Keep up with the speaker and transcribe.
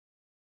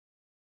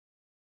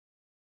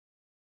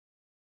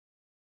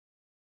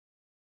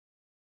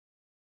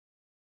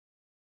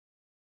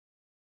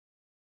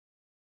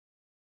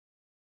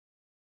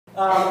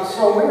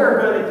So we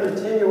are going to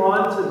continue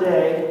on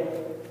today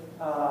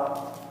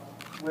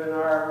with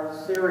our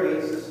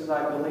series. This is,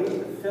 I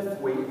believe, the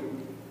 5th week.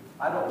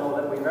 I don't know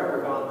that we've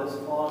ever gone this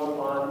long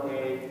on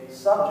a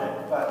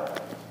subject,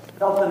 but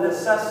felt the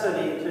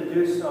necessity to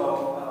do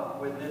so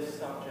with this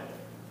subject.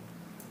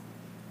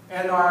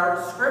 And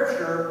our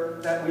scripture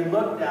that we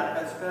looked at,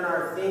 that's been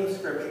our theme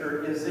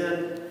scripture, is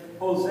in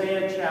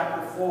Hosea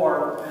chapter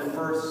 4 and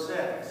verse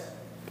 6.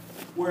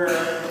 Where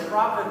the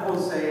prophet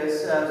Hosea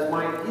says,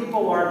 "My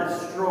people are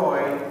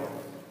destroyed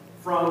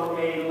from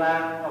a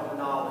lack of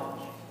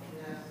knowledge."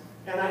 Yes.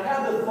 And I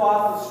had the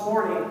thought this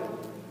morning,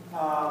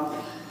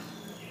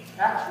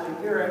 actually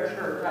here at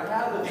church, I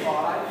had the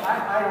thought,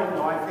 I don't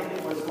know, I think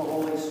it was the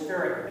Holy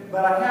Spirit,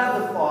 but I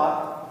had the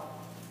thought,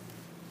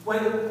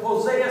 when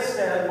Hosea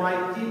said, "My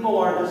people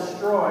are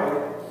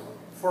destroyed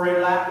for a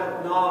lack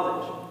of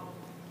knowledge,"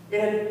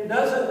 it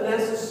doesn't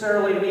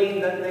necessarily mean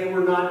that they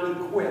were not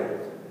equipped.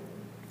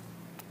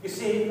 You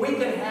see, we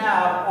can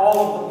have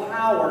all of the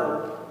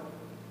power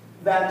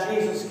that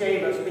Jesus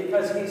gave us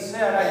because he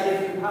said, "I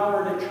give you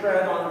power to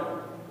tread on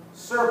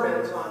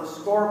serpents, on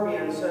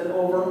scorpions, and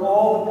over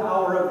all the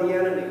power of the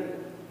enemy,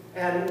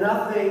 and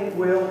nothing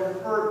will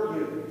hurt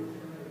you."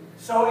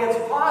 So it's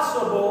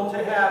possible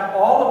to have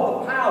all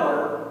of the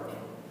power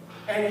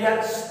and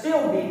yet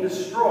still be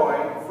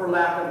destroyed for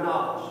lack of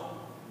knowledge.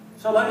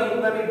 So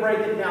let me break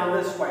it down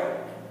this way.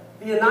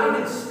 The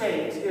United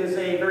States is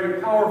a very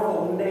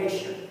powerful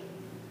nation.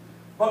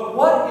 But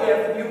what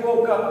if you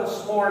woke up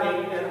this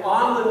morning and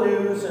on the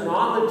news and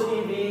on the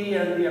TV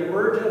and the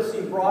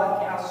emergency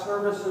broadcast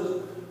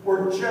services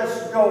were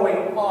just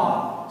going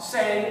off,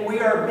 saying,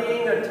 "We are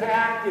being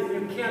attacked. If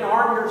you can't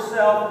arm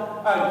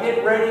yourself,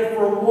 get ready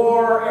for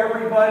war,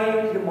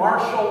 everybody."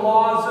 Martial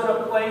law's in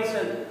a place,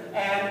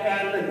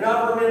 and the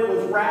government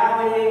was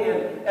rallying,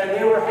 and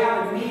they were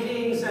having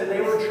meetings, and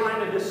they were trying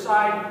to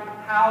decide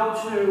how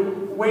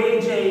to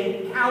wage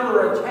a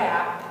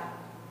counterattack.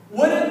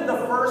 Wouldn't the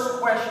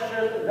first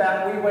question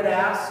that we would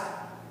ask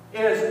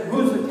is,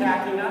 who's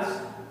attacking us?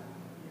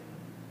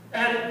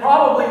 And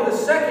probably the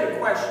second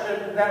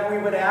question that we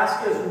would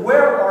ask is,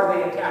 where are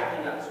they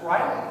attacking us,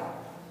 right?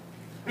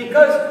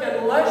 Because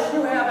unless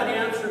you have an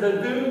answer to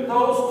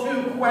those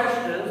two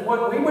questions,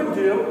 what we would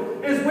do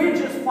is we'd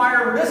just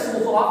fire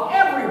missiles off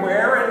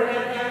everywhere and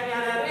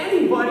at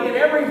anybody and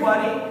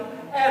everybody,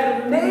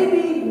 and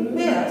maybe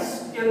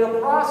miss in the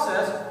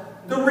process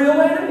the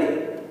real enemy.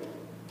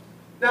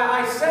 Now,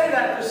 I say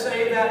that to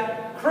say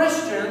that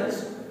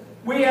Christians,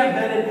 we have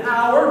been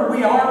empowered.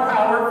 We are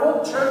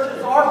powerful.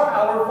 Churches are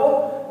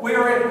powerful. We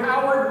are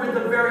empowered with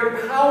the very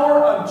power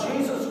of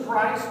Jesus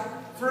Christ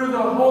through the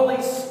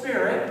Holy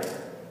Spirit.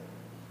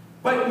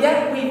 But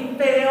yet we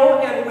fail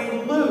and we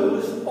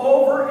lose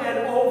over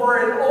and over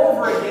and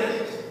over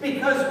again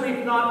because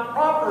we've not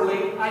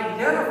properly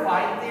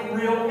identified the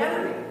real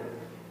enemy.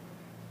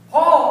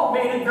 Paul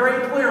made it very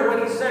clear when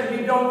he said,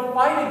 "You don't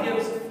fight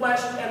against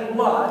flesh and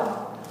blood."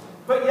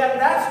 But yet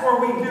that's where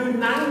we do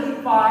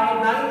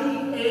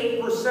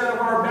 98%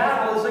 of our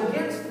battles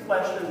against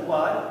flesh and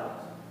blood.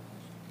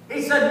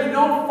 He said you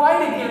don't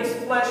fight against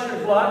flesh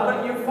and blood,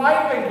 but you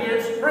fight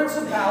against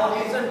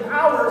principalities and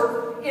powers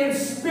in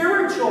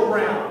spiritual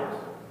realms.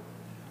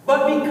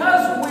 But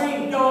because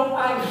we don't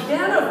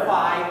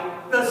identify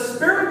the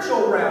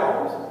spiritual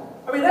realms,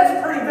 I mean,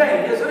 that's pretty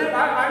vague, isn't it?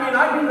 I mean,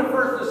 I'd be the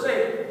first to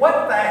say,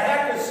 what the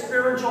heck is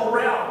spiritual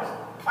realms?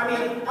 I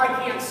mean, I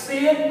can't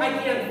see it, I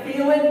can't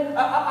feel it,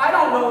 I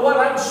don't know what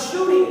I'm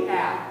shooting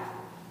at.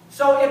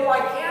 So if I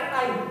can't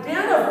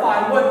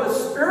identify what the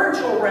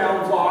spiritual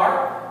realms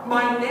are,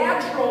 my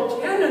natural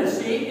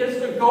tendency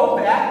is to go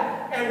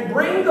back and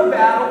bring the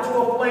battle to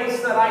a place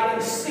that I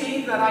can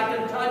see, that I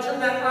can touch,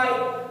 and that I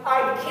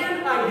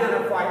can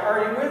identify.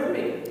 Are you with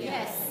me?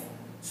 Yes.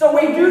 So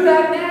we do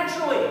that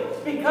naturally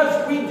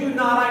because we do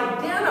not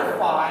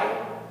identify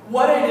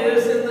what it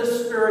is in the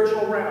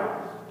spiritual realm.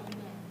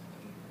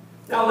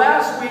 Now,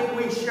 last week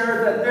we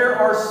shared that there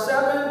are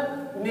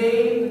 7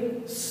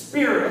 named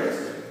spirits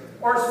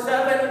or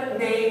 7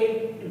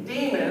 named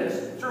demons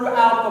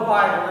throughout the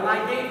Bible. And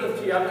I gave them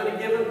to you. I'm going to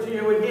give them to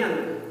you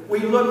again. We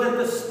looked at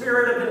the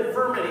spirit of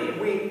infirmity.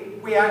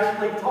 We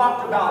actually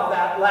talked about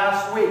that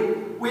last week.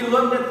 We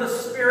looked at the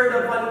spirit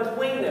of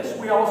uncleanness.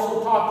 We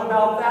also talked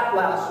about that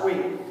last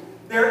week.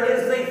 There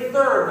is a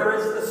third. There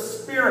is the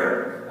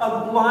spirit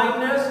of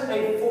blindness.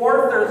 A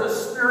fourth, there's a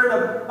spirit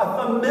of a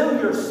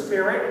familiar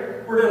spirit.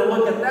 We're going to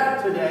look at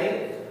that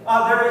today.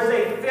 There is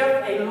a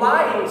fifth, a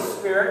lying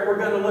spirit. We're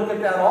going to look at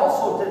that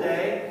also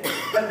today.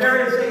 And there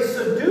is a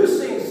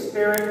seducing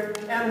spirit,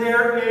 and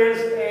there is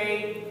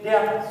a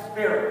deaf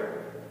spirit.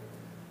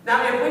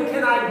 Now, if we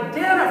can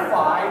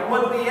identify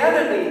what the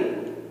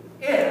enemy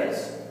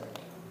is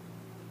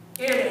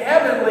in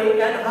heavenly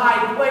and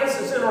high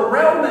places, in a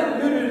realm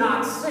that you do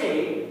not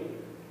see,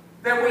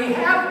 then we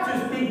have to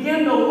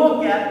begin to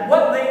look at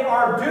what they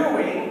are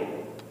doing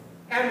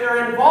and their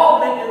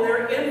involvement and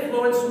their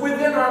influence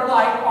within our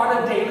life on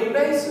a daily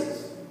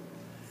basis.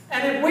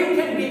 And if we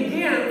can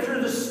begin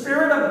through the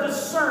spirit of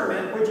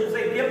discernment, which is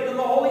a gift of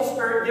the Holy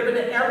Spirit given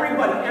to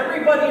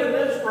everybody in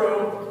this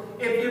room,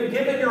 if you've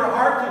given your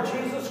heart to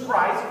Jesus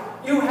Christ,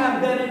 you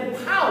have been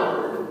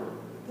empowered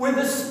with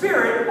the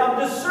spirit of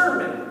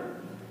discernment.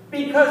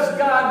 Because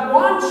God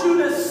wants you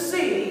to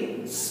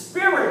see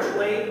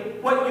spiritually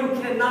what you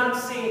cannot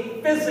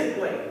see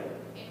physically.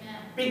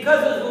 Amen.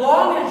 Because as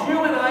long as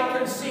you and I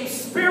can see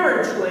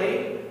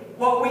spiritually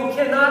what we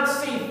cannot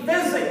see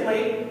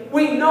physically,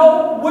 we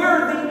know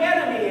where the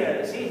enemy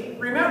is.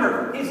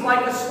 Remember, he's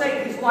like a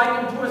snake. He's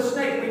likened to a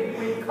snake.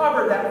 We've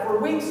covered that for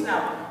weeks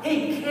now.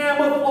 He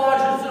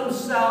camouflages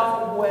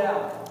himself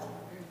well.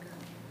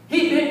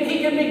 He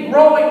can be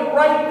growing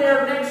right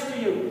there next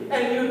to you,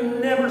 and you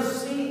never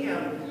see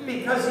him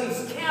because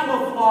he's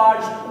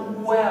camouflaged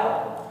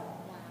well.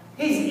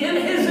 He's in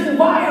his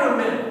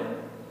environment.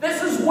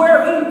 This is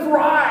where he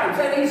thrives,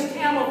 and he's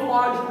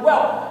camouflaged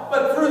well.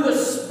 But through the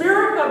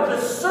spirit of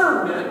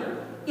discernment,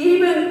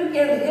 even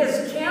in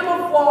his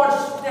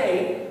camouflaged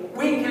state,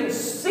 we can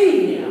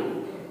see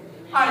him,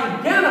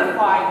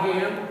 identify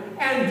him,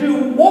 and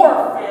do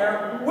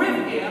warfare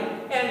with him,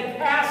 and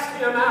cast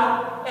him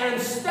out, and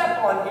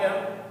step on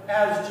him,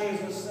 as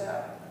Jesus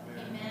said.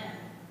 Amen.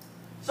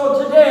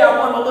 So today I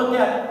want to look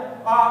at,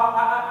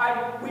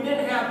 we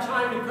didn't have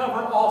time to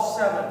cover all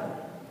 7.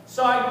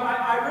 So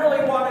I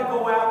really want to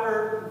go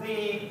after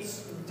the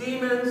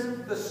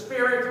demons, the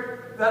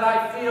spirits that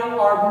I feel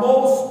are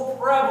most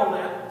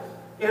prevalent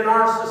in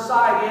our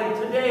society. And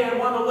today I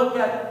want to look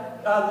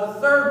at the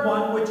third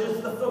one, which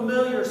is the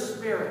familiar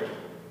spirit.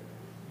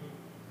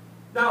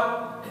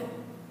 Now,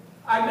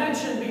 I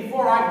mentioned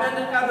before, I've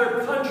been to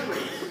other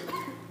countries.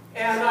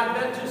 And I've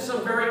been to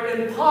some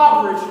very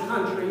impoverished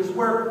countries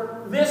where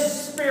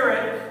this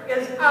spirit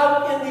is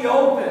out in the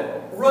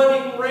open,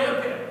 running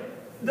rampant.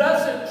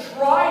 Doesn't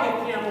try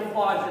to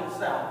camouflage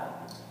itself.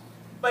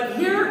 But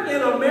here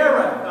in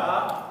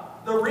America,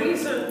 the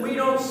reason we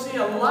don't see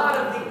a lot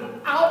of the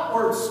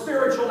outward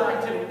spiritual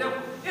activity. Now,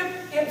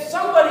 if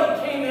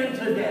somebody came in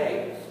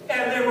today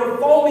and they were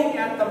foaming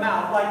at the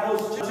mouth, like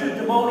those two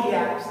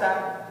demoniacs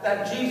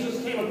that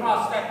Jesus came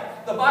across,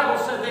 that the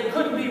Bible said they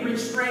couldn't be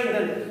restrained,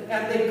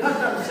 and they cut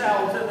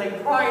themselves and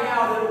they cried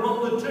out in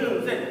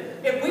multitudes.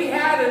 And if we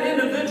had an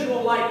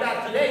individual like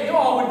that today, you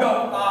all would go,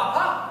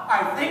 aha,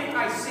 I think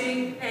I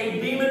see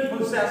a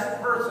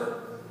demon-possessed person.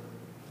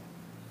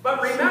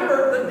 But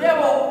remember, the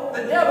devil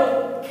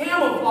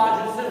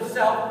camouflages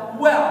himself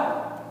well.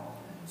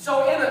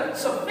 So in a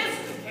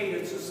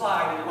sophisticated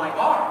society like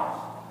ours,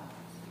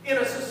 in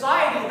a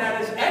society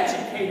that is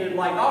educated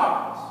like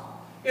ours,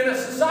 in a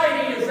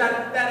society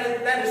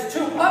that is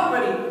too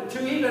uppity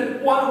to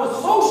even want to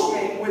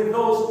associate with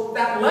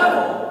that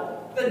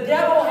level, the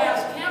devil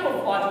has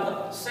camouflaged.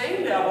 The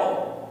same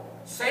devil,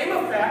 same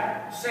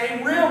effect,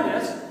 same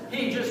realness.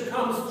 He just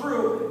comes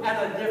through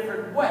at a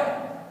different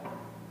way.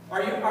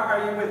 Are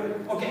you with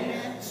me?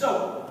 Okay.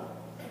 So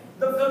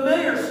the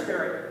familiar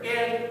spirit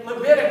in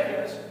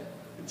Leviticus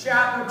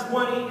chapter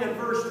 20 and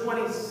verse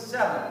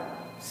 27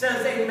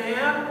 says, a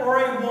man or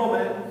a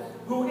woman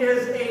who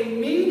is a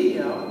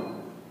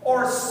medium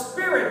or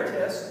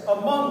spiritist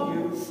among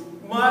you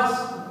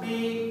must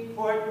be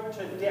put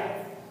to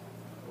death.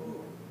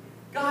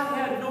 God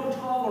had no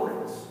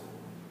tolerance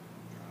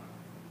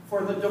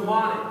for the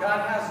demonic.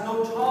 God has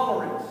no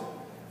tolerance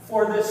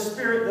for this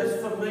spirit,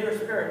 this familiar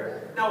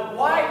spirit. Now,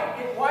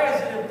 why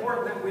is it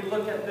important that we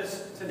look at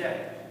this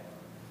today?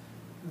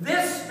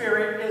 This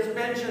spirit is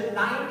mentioned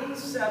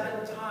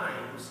 97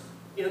 times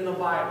in the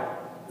Bible.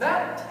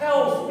 That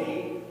tells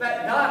me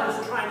that God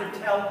is trying to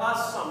tell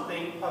us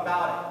something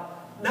about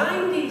it.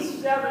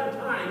 97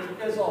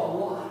 times is a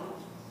lot.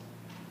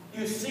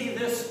 You see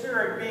this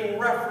spirit being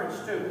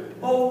referenced to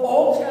both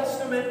Old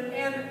Testament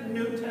and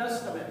New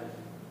Testament.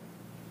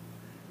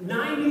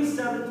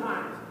 97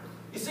 times.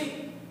 You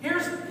see,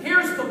 here's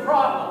the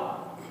problem.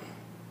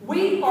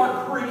 We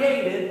are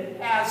created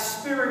as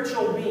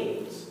spiritual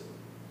beings.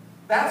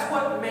 That's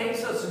what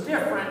makes us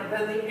different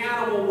than the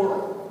animal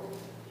world.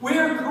 We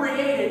are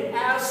created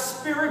as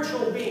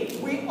spiritual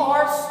beings. We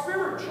are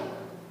spiritual.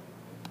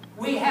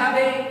 We have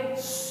a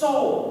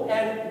soul,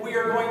 and we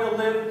are going to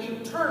live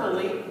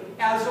eternally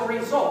as a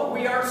result.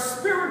 We are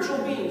spiritual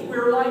beings.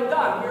 We're like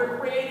God. We're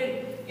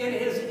created in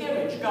His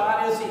image.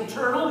 God is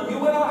eternal. You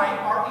and I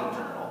are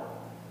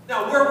eternal.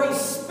 Now, where we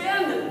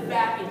spend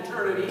that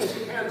eternity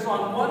depends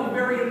on one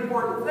very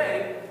important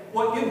thing,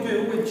 what you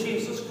do with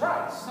Jesus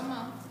Christ. Come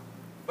on.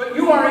 But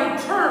you are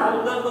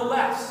eternal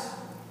nonetheless.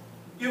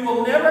 You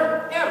will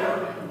never,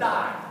 ever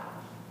die.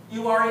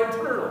 You are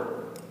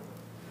eternal.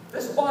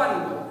 This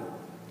body will.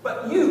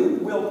 But you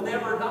will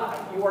never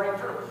die. You are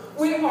eternal.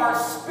 We are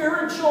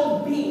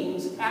spiritual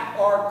beings at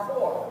our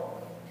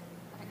core.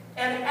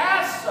 And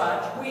as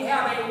such, we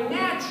have a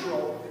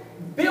natural,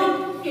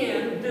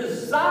 built-in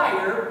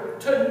desire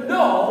to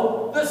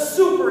know the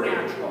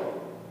supernatural.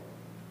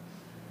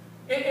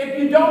 If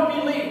you don't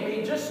believe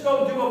me, just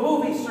go do a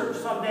movie search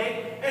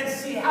someday and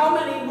see how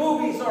many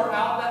movies are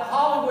out that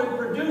Hollywood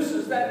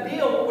produces that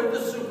deal with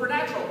the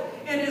supernatural.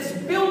 It is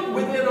built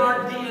within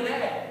our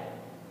DNA.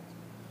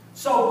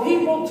 So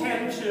people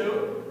tend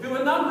to do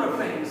a number of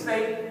things.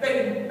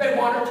 They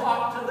want to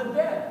talk to the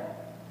dead.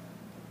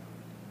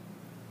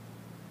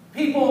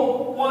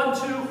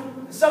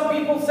 Some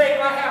people say,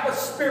 I have a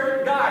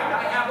spirit guide.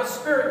 I have a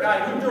spirit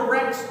guide who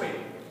directs me.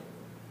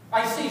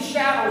 I see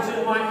shadows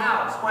in my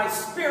house. My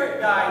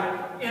spirit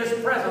guide is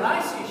present.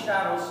 I see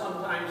shadows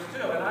sometimes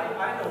too, and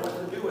I know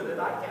what to do with it.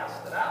 I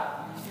cast it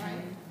out.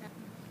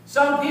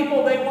 Some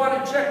people, they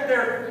want to check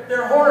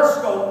their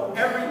horoscope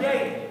every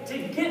day to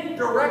get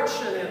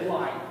direction in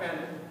life,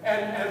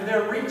 and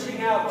they're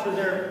reaching out to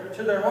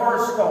their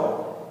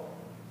horoscope.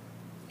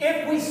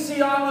 If we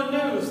see on the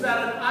news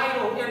that an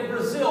idol in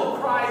Brazil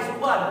cries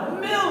blood,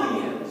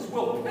 millions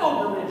will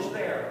pilgrimage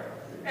there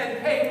and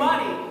pay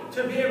money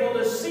to be able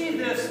to see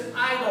this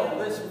idol,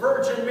 this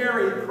Virgin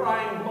Mary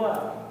crying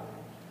blood.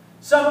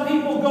 Some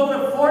people go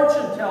to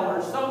fortune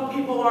tellers. Some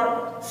people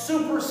are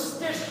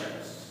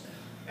superstitious.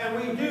 And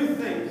we do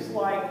things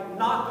like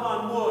knock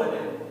on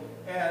wood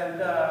and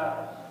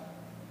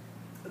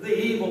the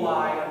evil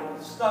eye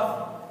and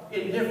stuff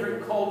in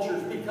different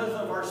cultures because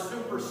of our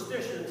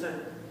superstitions.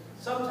 And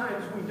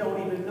sometimes we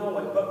don't even know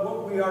it. But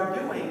what we are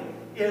doing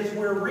is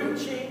we're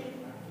reaching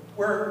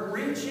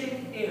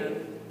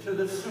in to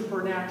the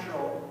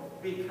supernatural,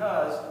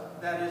 because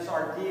that is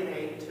our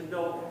DNA to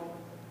know Him.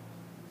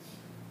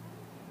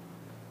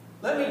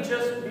 Let me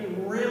just be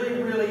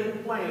really, really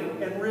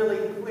plain and really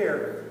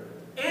clear.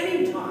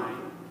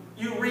 Anytime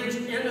you reach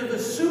into the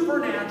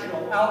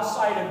supernatural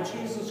outside of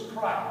Jesus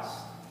Christ,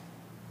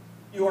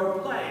 you are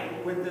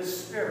playing with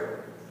this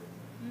spirit.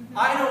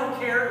 I don't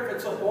care if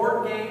it's a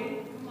board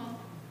game.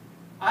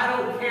 I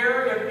don't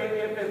care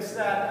if it's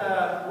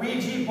that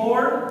Ouija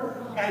board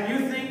and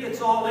you think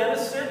it's all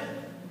innocent.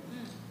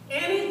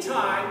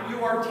 Anytime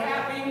you are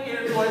tapping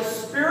into a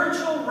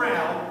spiritual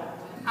realm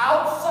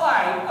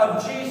outside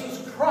of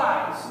Jesus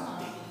Christ,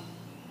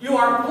 you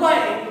are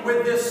playing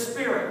with this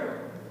spirit.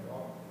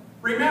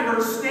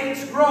 Remember,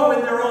 snakes grow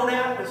in their own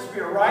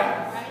atmosphere,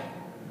 right?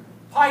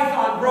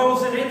 Python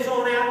grows in its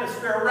own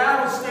atmosphere. A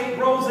rattlesnake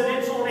grows in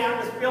its own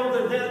atmosphere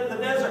in the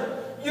desert.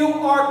 You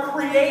are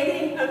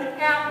creating an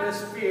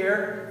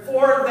atmosphere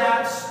for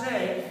that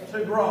snake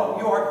to grow.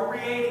 You are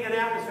creating an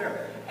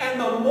atmosphere. And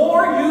the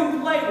more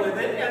you play with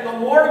it and the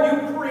more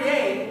you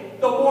create,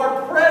 the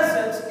more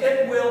presence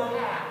it will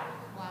have.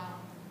 Wow.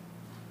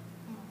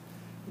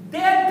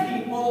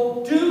 Dead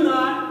people do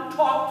not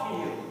talk to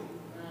you.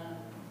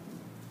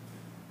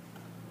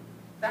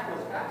 That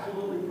was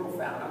absolutely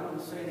profound. I'm going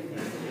to say it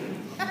again.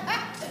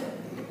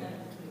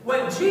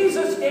 When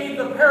Jesus gave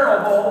the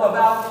parable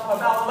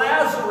about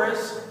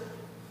Lazarus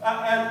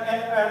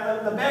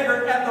and the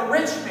beggar and the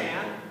rich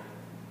man,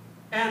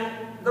 and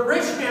the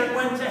rich man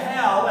went to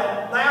hell,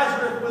 and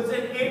Lazarus was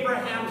in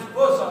Abraham's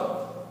bosom.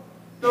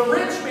 The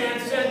rich man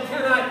said,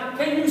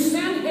 can you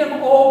send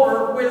him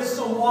over with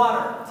some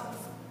water?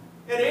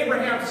 And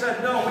Abraham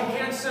said, no, we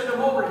can't send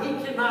him over.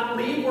 He cannot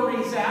leave where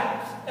he's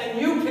at, and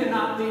you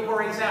cannot leave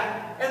where he's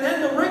at. And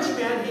then the rich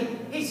man,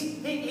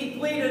 he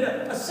pleaded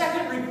a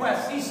second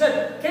request. He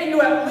said, can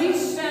you at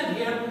least send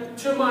him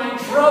to my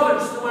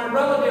brothers, to my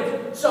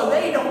relatives, so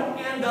they don't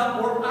end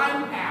up where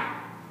I'm at?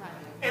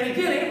 And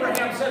again,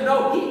 Abraham said,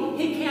 no,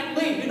 he can't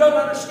leave. You don't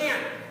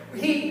understand.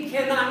 He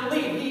cannot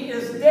leave. He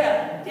is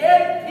dead.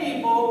 Dead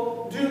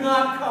people do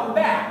not come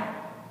back.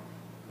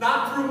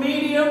 Not through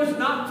mediums,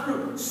 not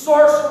through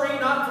sorcery,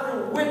 not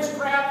through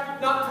witchcraft,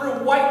 not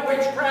through white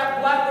witchcraft,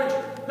 black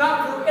witchcraft,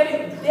 not through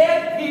any.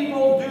 Dead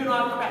people do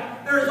not come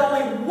back. There is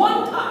only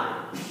one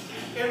time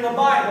in the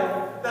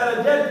Bible that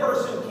a dead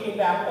person came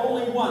back,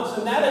 only once,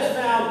 and that is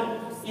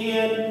found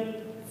in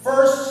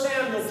 1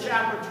 Samuel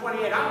chapter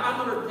 28.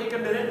 I'm going to take a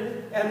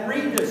minute and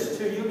read this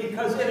to you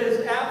because it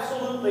is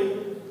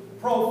absolutely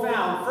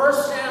profound. 1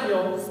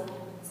 Samuel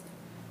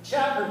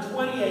chapter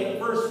 28,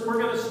 we're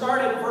going to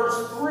start at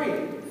verse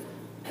 3.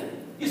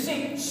 You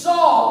see,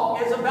 Saul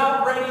is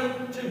about ready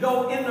to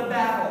go into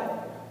battle.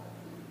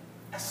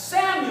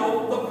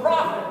 Samuel, the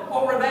prophet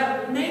over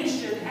that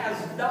nation,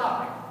 has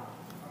died.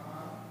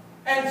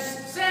 And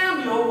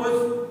Samuel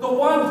was the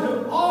one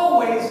who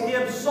always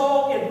gives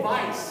Saul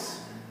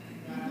advice.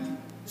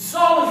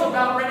 Saul is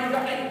about ready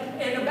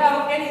to go,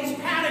 and he's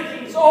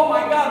panicking. He's, oh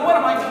my God, what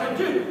am I going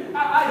to do?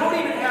 I don't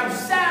even have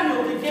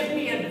Samuel to give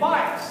me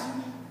advice.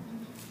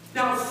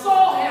 Now,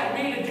 Saul had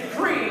made a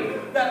decree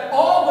that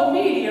all the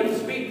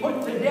mediums be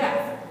put to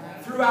death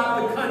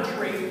throughout the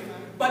country.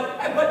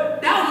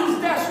 But now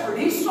he's desperate.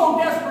 He's so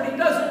desperate he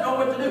doesn't know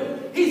what to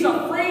do. He's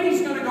afraid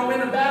he's going to go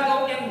into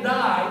battle and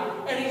die.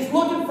 And he's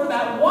looking for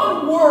that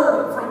one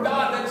word from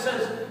God that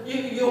says,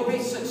 you'll be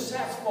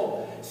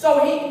successful.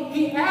 So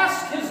he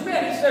asked his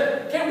men, he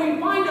said, can we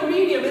find a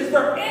medium? Is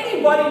there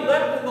anybody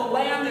left in the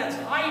land that's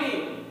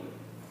hiding?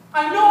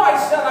 I know I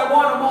said I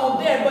want them all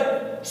dead,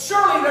 but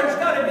surely there's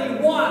got to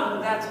be one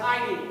that's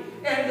hiding.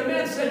 And the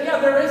men said, yeah,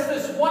 there is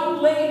this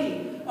one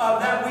lady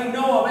that we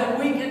know of, and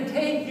we can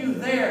take you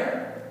there.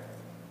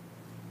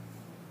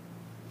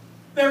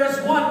 There is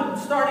one,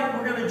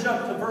 we're going to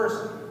jump to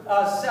verse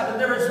 7.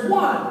 There is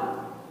one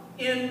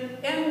in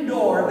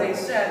Endor, they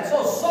said.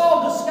 So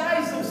Saul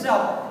disguised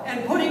himself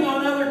and putting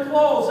on other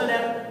clothes, and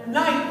at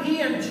night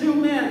he and 2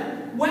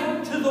 men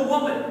went to the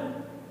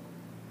woman.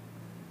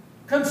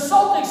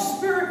 Consult a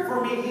spirit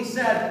for me, he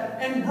said,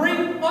 and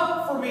bring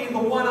up for me the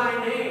one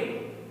I named.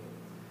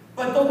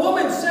 But the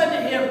woman said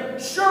to him,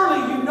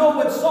 surely you know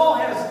what Saul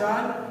has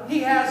done. He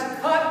has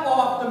cut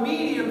off the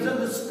mediums and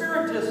the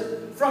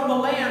spiritists from the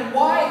land.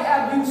 Why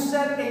have you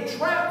set a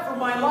trap for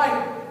my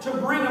life to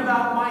bring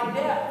about my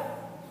death?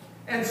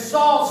 And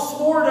Saul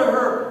swore to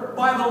her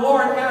by the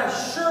Lord,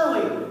 as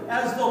surely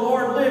as the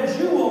Lord lives,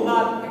 you will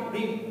not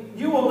be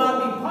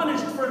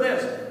punished for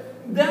this.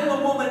 Then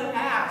the woman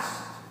asked,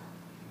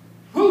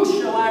 who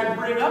shall I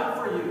bring up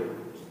for you?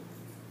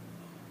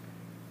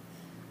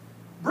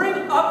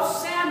 Bring up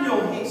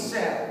Samuel, he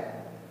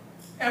said.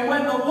 And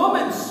when the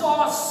woman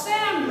saw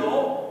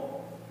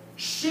Samuel,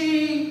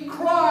 she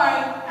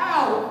cried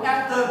out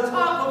at the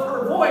top of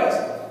her voice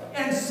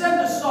and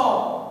said to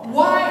Saul,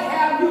 why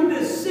have you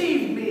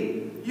deceived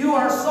me? You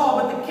are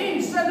Saul. But the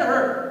king said to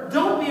her,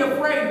 don't be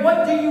afraid.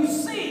 What do you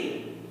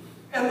see?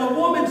 And the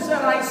woman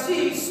said, I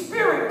see a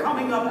spirit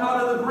coming up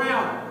out of the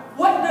ground.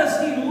 What does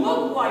he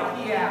look like?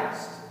 He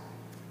asked.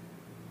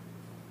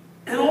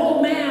 An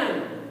old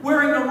man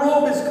wearing a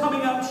robe is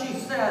coming up, she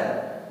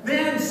said.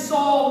 Then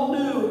Saul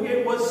knew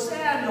it was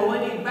Samuel,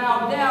 and he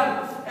bowed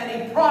down and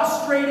he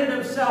prostrated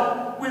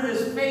himself with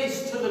his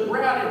face to the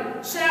ground.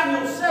 And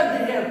Samuel said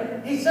to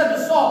him, he said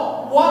to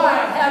Saul, why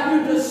have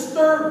you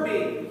disturbed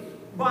me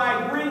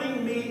by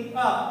bringing me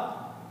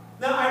up?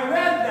 Now I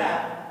read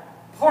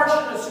that portion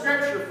of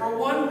Scripture for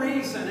one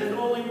reason and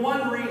only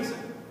one reason.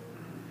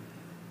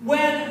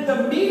 When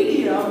the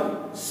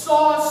medium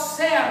saw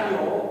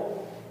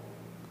Samuel,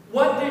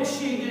 what did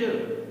she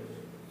do?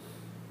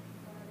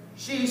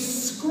 She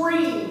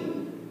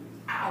screamed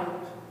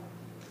out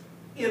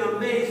in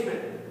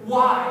amazement.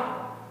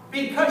 Why?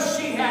 Because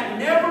she had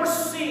never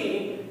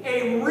seen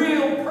a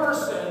real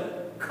person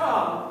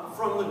come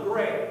from the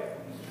grave.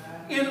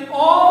 In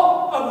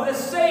all of the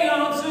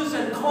seances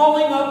and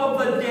calling up of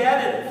the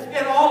dead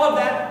and all of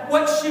that,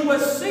 what she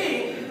was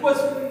seeing was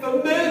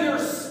familiar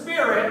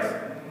spirits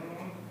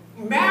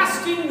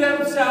masking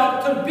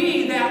themselves to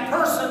be that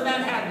person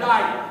that had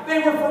died. They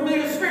were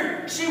familiar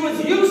spirits. She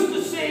was used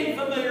to seeing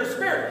familiar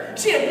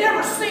spirits. She had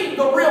never seen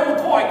the real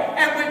McCoy.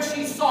 And when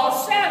she saw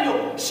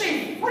Samuel,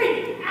 she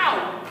freaked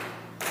out.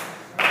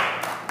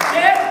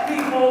 Dead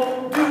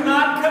people do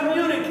not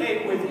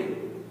communicate with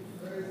you.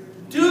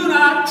 Do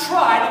not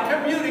try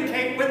to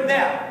communicate with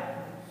them.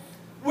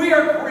 We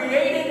are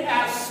created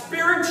as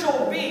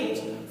spiritual beings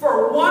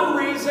for one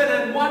reason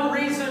and one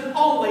reason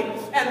only,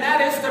 and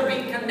that is to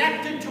be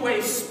connected to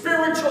a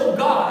spiritual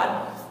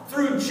God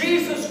through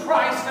Jesus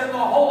Christ and the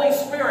Holy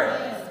Spirit.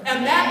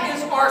 And that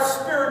is our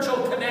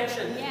spiritual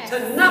connection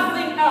to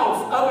nothing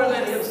else other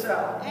than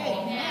Himself.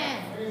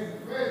 Amen.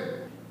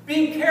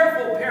 Be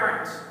careful,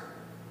 parents,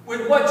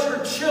 with what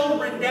your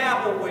children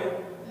dabble with.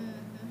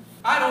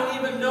 I don't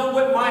even know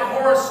what my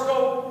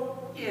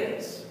horoscope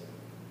is.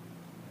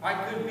 I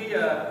could be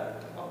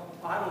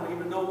I don't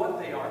even know what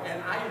they are.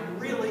 And I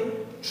really,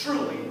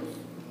 truly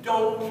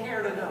don't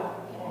care to know.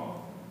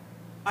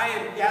 I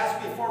am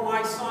asked before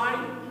my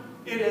sign,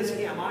 it is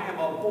Him. I am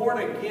a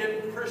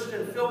born-again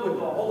Christian filled with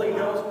the Holy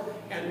Ghost,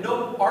 and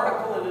no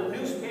article in the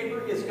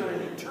newspaper is going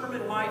to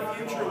determine my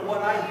future and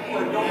what I do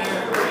or don't do.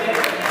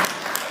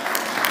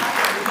 I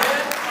am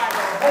led by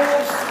the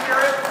Holy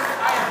Spirit.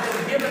 I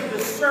have been given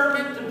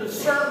discernment to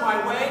discern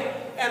my way,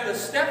 and the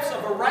steps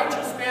of a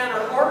righteous man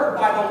are ordered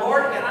by the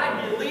Lord, and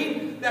I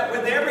believe that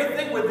with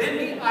everything within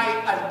me,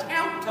 I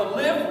attempt to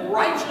live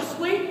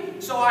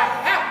righteously, so I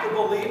have to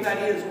believe that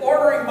He is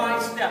ordering my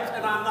steps,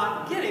 and I'm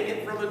not getting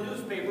it from a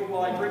newspaper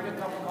while I drink a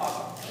cup of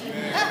coffee.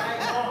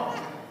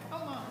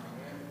 Come on.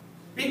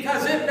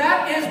 Because if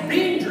that is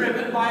being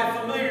driven by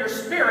a familiar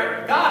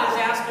spirit, God is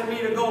asking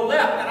me to go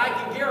left, and I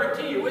can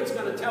guarantee you it's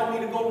going to tell me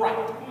to go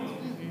right.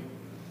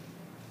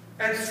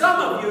 And some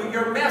of you,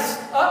 you're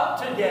messed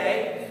up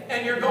today,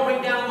 and you're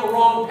going down the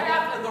wrong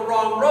path and the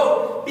wrong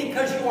road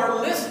because you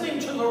are listening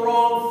to the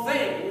wrong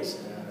things.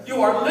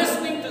 You are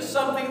listening to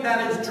something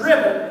that is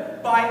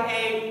driven by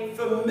a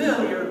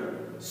familiar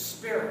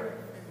spirit.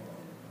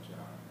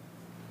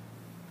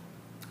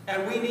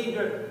 And we need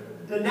to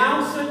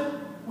denounce it.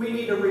 We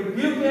need to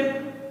rebuke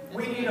it.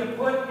 We need to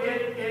put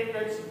it in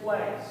its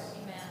place.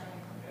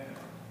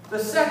 The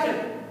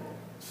second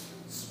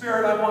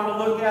spirit I want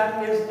to look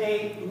at is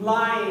a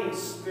lying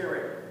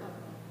spirit.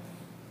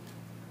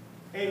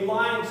 A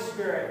lying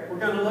spirit. We're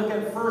going to look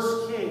at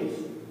 1 Kings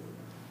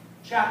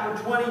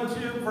chapter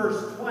 22,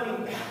 verse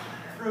 20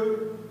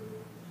 through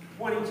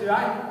 22.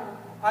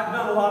 I've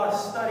done a lot of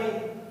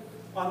study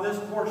on this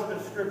portion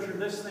of Scripture.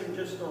 This thing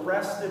just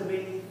arrested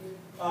me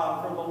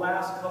for the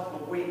last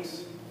couple of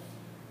weeks.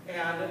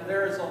 And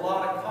there is a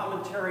lot of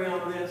commentary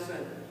on this.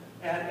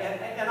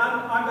 And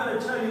I'm going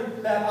to tell you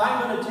that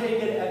I'm going to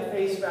take it at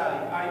face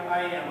value.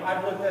 I am.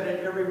 I've looked at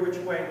it every which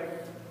way.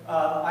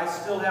 I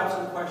still have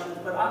some questions,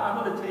 but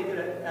I'm going to take it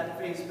at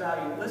face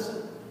value.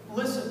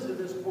 Listen to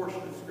this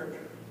portion of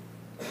Scripture.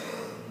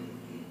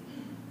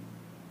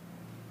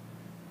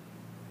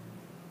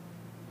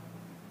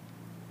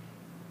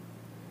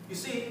 You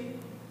see,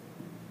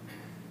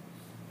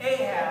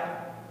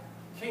 Ahab,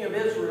 king of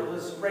Israel,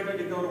 is ready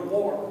to go to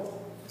war.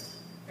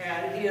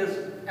 And he has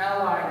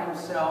allied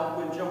himself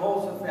with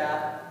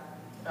Jehoshaphat,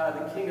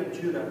 the king of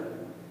Judah.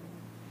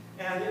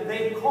 And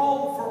they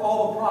called for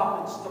all the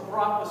prophets to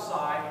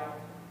prophesy.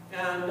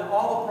 And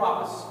all the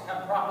prophets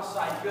have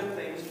prophesied good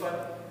things.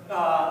 But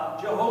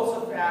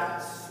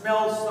Jehoshaphat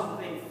smells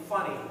something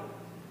funny.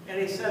 And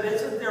he said,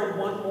 isn't there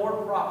one more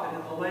prophet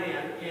in the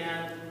land?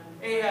 And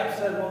Ahab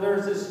said, well,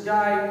 there's this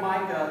guy,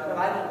 Micah, but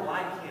I don't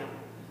like him.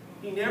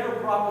 He never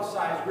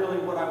prophesies really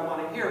what I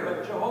want to hear.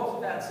 But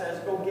Jehoshaphat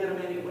says, go get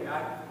him anyway.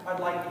 I'd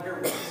like to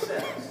hear what he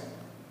says.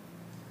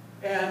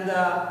 And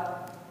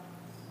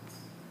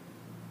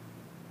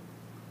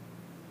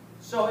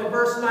so in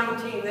verse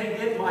 19, they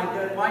get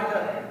Micah.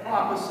 Micah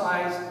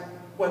prophesies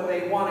what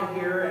they want to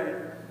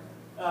hear.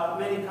 And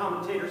many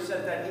commentators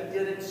said that he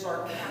did it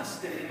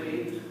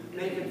sarcastically,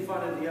 making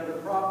fun of the other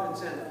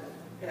prophets.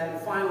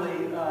 And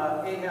finally,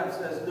 Ahab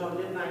says, no,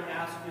 didn't I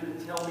ask you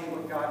to tell me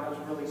what God was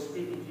really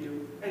speaking to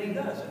you? And he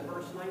does in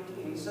verse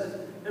 19. He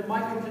says, and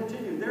Micah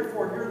continued,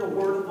 therefore hear the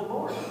word of the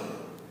Lord.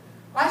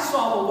 I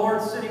saw the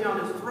Lord sitting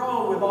on his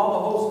throne with all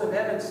the host of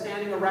heaven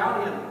standing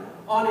around him,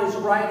 on his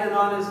right and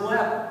on his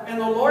left. And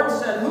the Lord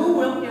said, who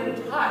will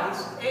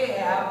entice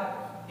Ahab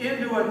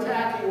into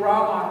attacking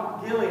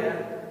Ramoth Gilead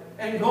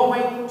and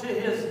going to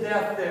his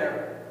death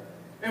there?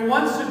 And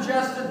one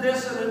suggested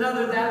this and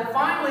another that.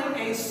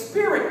 Finally a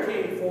spirit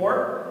came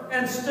forth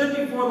and stood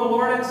before the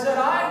Lord and said,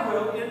 I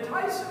will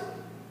entice him.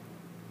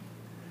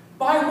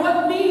 By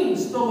what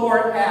means? The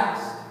Lord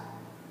asked.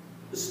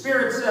 The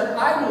Spirit said,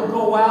 I will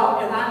go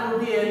out and I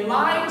will be a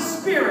lying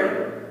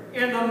spirit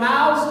in the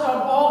mouths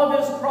of all of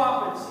his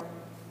prophets.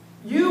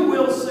 You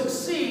will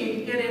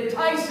succeed in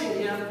enticing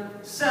him,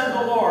 said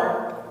the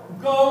Lord.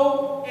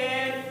 Go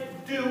and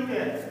do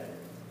it.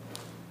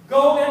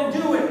 Go and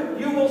do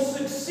it. You will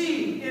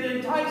succeed in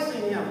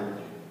enticing him.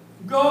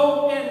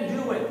 Go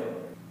and do it.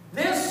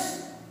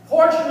 This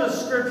portion of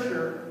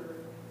Scripture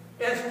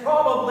is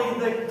probably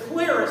the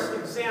clearest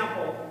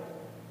example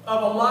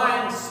of a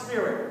lying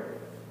spirit.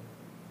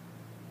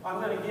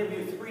 I'm going to give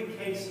you 3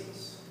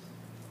 cases.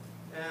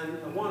 And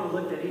I want to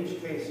look at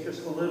each case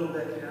just a little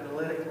bit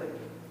analytically.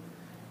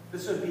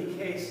 This would be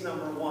case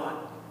number 1.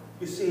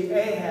 You see,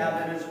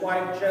 Ahab and his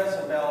wife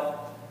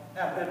Jezebel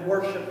have been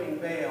worshiping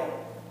Baal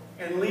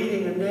and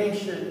leading a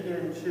nation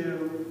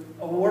into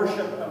a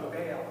worship of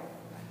Baal.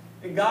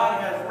 And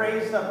God has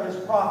raised up his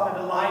prophet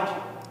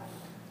Elijah.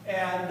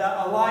 And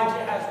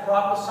Elijah has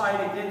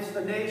prophesied against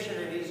the nation,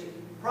 and he's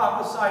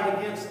prophesied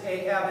against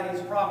Ahab, and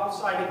he's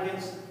prophesied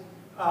against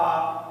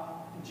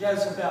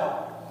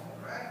Jezebel.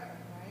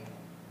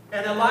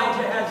 And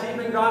Elijah has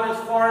even gone as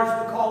far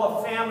as to call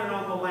a famine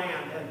on the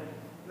land. And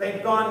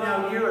they've gone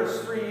now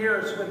 3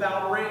 years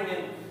without rain.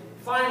 And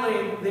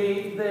finally,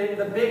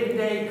 the big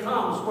day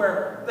comes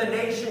where the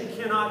nation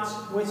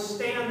cannot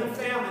withstand the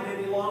famine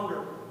any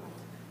longer.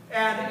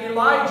 And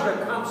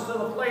Elijah comes to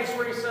the place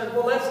where he says,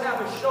 well, let's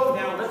have a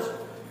showdown. Let's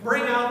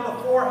bring out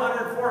the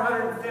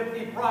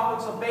 450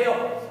 prophets of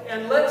Baal,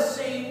 and let's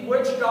see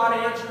which God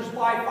answers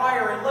by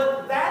fire, and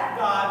let that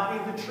God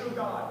be the true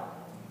God.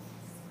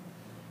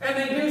 And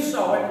they do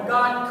so, and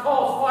God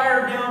calls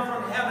fire down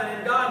from heaven,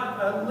 and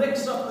God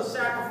licks up the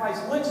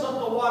sacrifice, licks up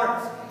the water,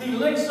 he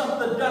licks up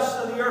the dust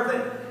of the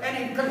earth, and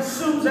he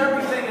consumes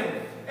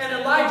everything. And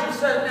Elijah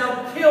says,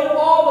 now kill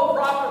all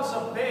the prophets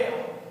of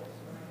Baal.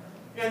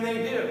 And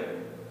they do.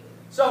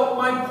 So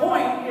my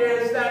point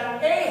is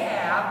that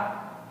Ahab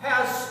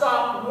has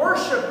stopped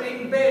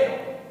worshiping Baal.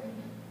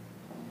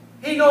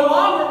 He no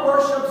longer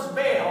worships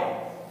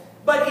Baal,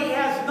 but he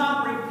has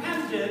not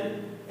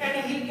repented,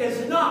 and he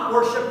is not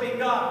worshiping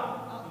God.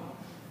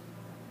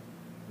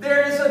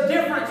 There is a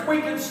difference. We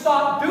can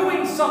stop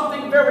doing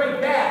something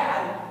very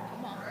bad,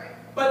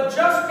 but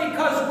just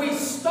because we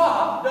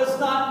stop does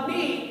not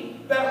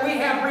mean that we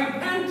have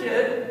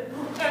repented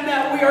and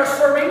that we are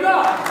serving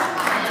God.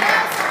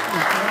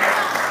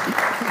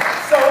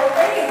 So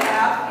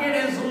Ahab, in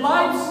his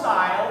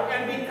lifestyle,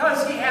 and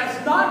because he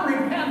has not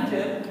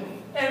repented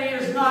and he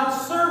is not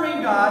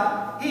serving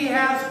God, he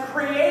has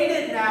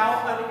created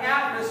now an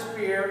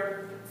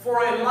atmosphere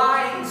for a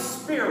lying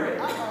spirit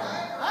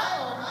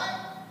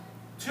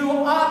to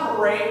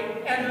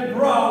operate and to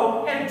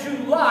grow and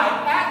to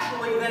lie,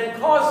 actually then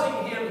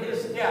causing him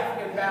his death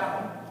in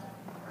battle.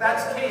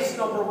 That's case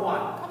number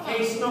 1.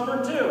 Case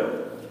number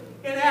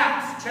 2. In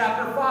Acts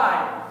chapter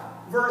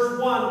 5, verse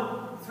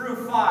 1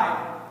 through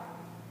 5.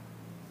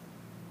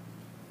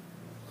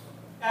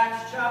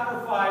 Acts chapter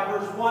 5,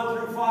 verse 1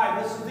 through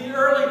 5. This is the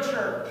early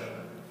church.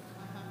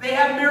 They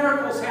have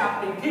miracles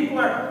happening. People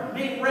are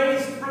being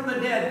raised from the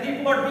dead.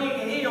 People are being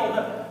healed.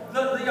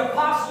 The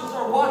apostles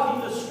are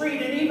walking the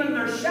street, and even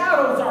their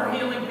shadows are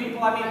healing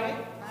people. I mean,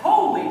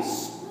 holy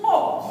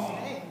smokes.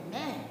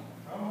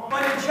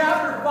 But in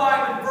chapter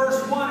 5 and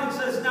verse 1, it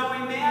says, now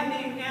a man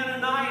named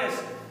Ananias,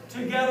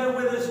 together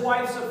with his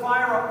wife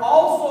Sapphira,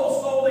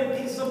 also sold a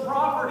piece of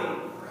property.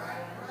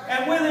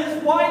 And with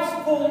his wife's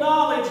full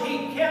knowledge,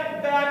 he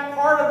kept back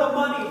part of the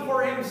money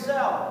for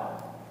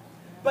himself.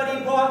 but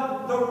he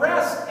brought the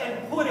rest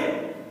and put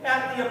it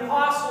at the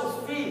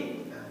apostles' feet.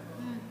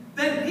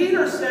 Then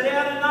Peter said,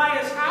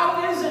 Ananias,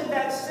 how is it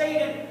that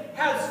Satan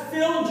has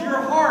filled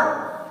your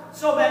heart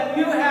so that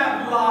you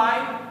have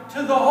lied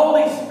to the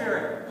Holy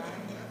Spirit?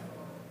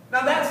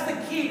 Now that's the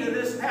key to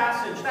this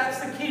passage. That's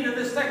the key to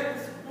this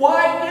text.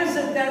 Why is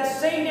it that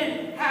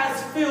Satan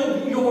has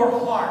filled your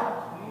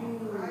heart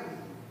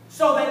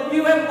so that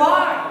you have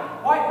lied?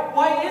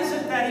 Why is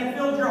it that he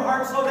filled your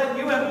heart so that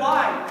you have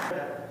lied?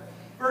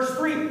 Verse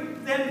 3,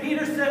 then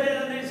Peter said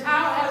to Ananias,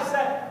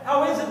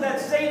 how is it that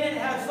Satan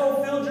has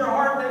so filled your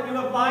heart that you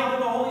have lied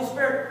to the Holy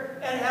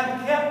Spirit and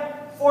have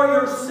kept for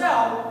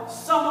yourself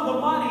some of the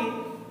money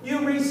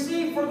you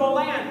received for the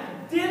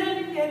land?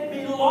 Didn't it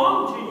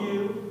belong to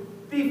you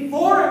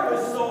before it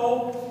was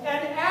sold,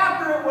 and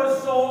after it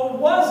was sold,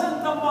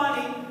 wasn't the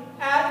money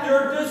at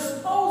your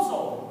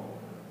disposal?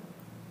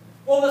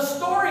 Well, the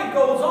story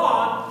goes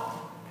on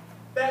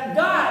that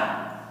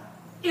God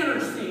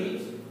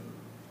intercedes,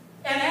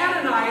 and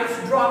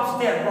Ananias drops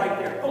dead right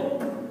there.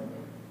 Boom.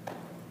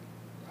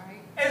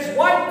 His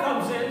wife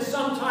comes in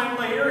sometime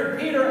later, and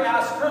Peter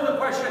asks her the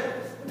question,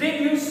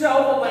 did you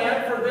sell the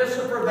land for this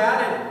or for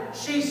that? And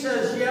she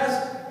says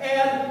yes,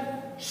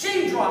 and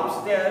she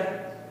drops dead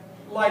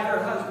like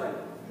her husband.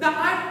 Now,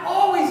 I've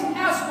always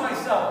asked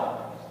myself,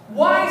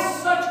 why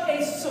such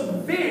a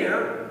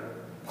severe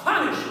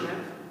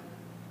punishment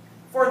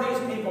for these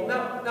people?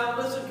 Now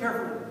listen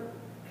carefully.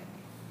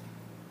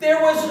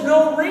 There was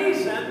no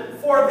reason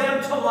for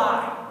them to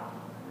lie.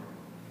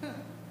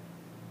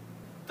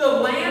 The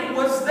land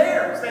was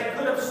theirs. They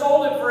could have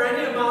sold it for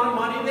any amount of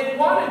money they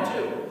wanted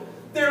to.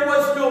 There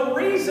was no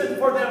reason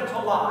for them to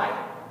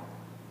lie.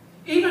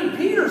 Even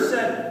Peter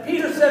said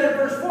in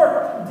verse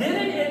 4,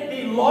 didn't it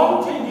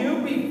belong to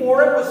you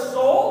before it was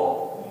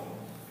sold?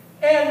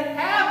 And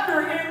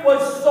after it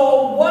was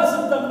sold,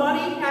 wasn't the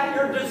money at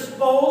your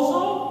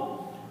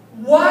disposal?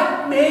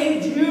 What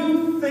made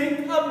you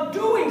think of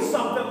doing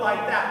something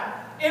like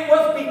that? It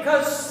was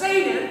because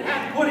Satan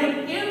had put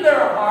it in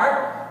their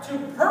heart to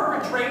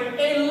perpetrate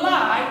a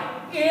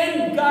lie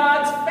in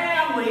God's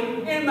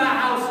family, in the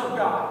house of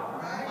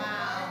God.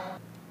 Wow.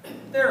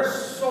 There's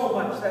so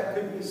much that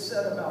could be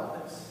said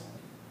about this.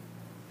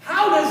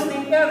 How does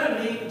the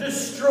enemy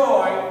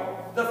destroy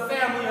the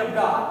family of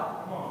God?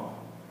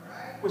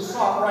 We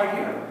saw it right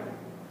here.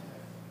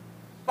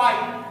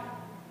 By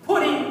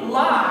putting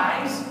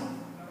lies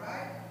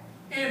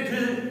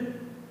into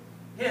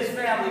his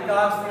family,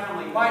 God's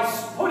family, by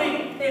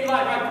putting a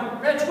lie, by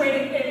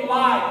perpetuating a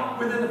lie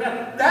within the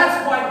family.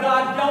 That's why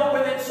God dealt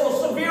with it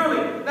so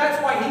severely.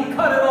 That's why he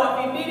cut it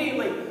off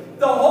immediately.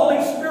 The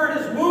Holy Spirit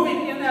is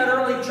moving in that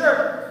early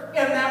church,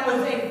 and that was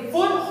a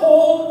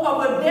foothold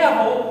of the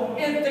devil,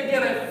 and to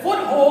get a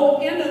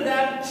foothold into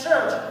that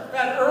church,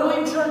 that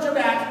early church of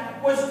Acts,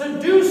 was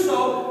to do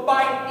so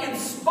by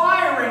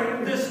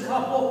inspiring this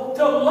couple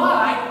to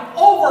lie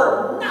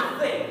over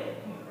nothing.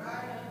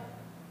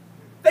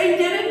 They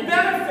didn't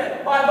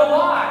benefit by the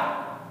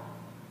lie.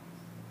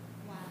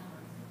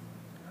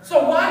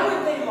 So why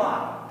would they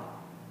lie?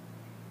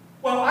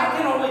 Well, I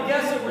can only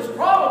guess it was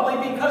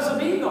probably because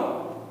of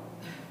ego.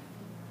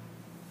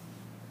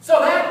 So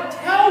that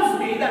tells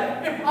me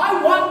that if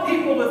I want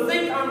people to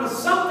think I'm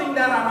something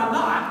that I'm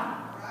not,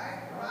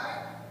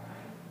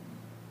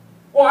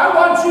 well, I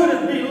want you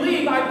to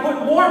believe I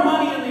put more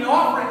money in the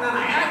offering than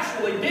I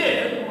actually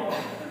did.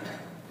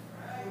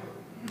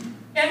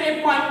 And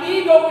if my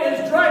ego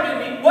is driving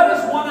me, what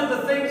is one of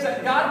the things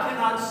that God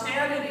cannot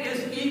stand? It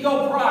is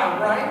ego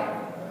pride,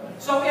 right?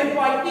 So if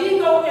my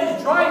ego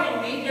is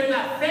driving me in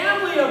the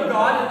family of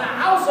God, in the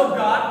house of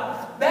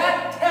God,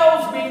 that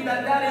tells me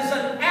that that is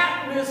an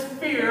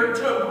atmosphere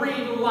to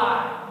breed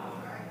lie.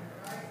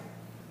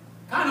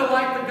 Kind of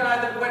like the guy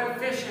that went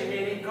fishing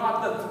and he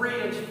caught the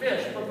 3-inch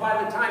fish, but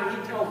by the time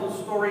he tells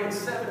the story, it's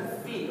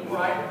 7 feet,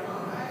 right?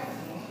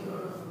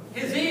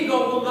 His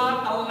ego will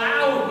not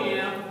allow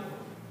him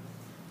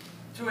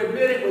to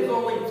admit it was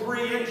only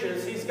 3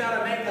 inches. He's got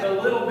to make it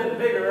a little bit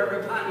bigger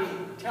every time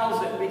he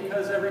tells it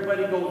because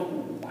everybody goes,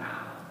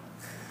 wow.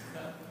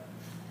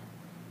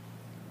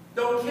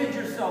 Don't kid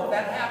yourself.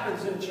 That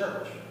happens in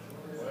church.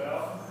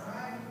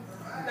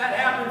 That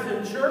happens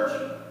in church.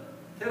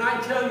 Can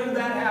I tell you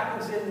that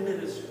happens in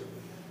ministry?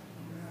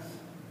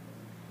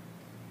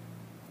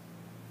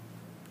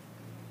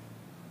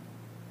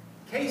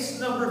 Case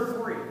number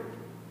 3.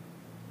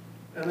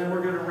 And then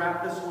we're going to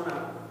wrap this one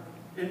up.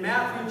 In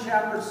Matthew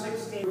chapter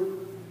 16,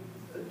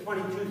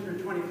 22 through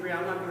 23,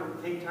 I'm not going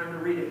to take time to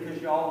read it because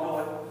you all know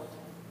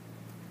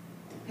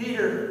it.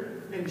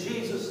 Peter and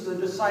Jesus, the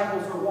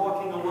disciples, are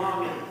walking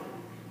along, and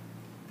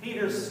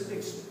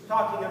Peter's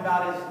talking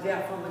about his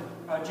death on the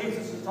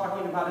Jesus is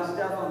talking about his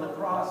death on the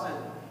cross, and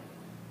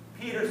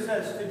Peter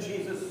says to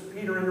Jesus,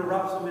 Peter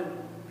interrupts him, and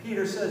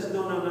Peter says,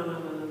 no.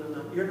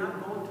 You're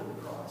not going to the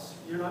cross.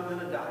 You're not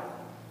going to die.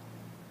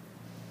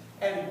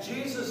 And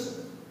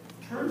Jesus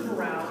turns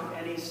around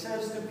and he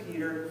says to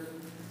Peter,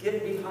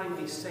 get behind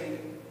me,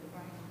 Satan.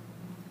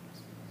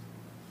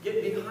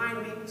 Get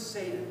behind me,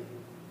 Satan.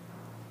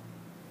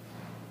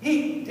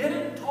 He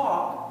didn't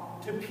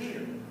talk to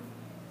Peter.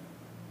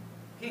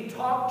 He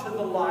talked to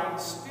the lying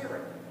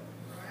spirit.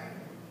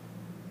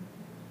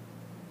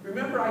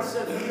 Remember I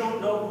said we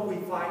don't know who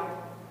we fight,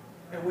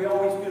 and we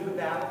always do the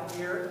battle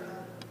here?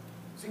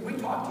 See, we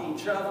talk to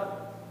each other.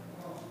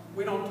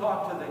 We don't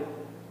talk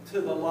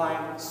to the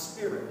lying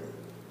spirit.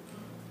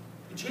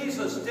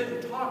 Jesus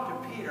didn't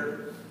talk to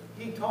Peter.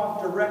 He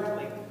talked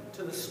directly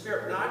to the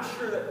spirit. Now, I'm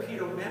sure that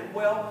Peter meant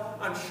well.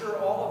 I'm sure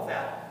all of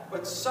that.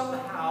 But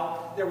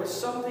somehow there was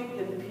something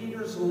in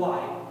Peter's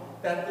life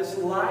that this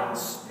lying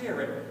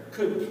spirit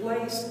could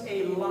place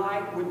a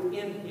lie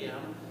within him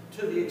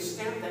to the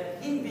extent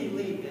that he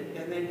believed it,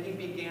 and then he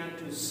began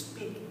to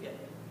speak it.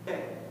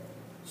 Okay.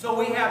 So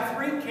we have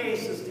 3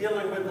 cases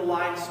dealing with the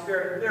lying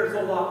spirit. There's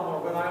a lot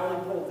more, but I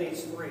only pulled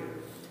these 3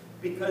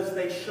 because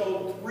they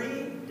showed 3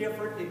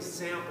 different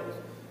examples.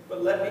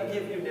 But let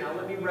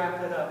me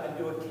wrap it up and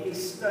do a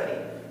case study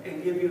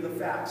and give you the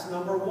facts.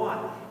 Number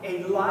 1,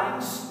 a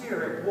lying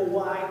spirit will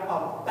lie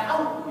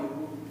about you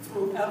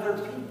through other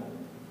people.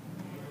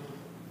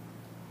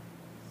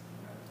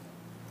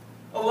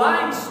 A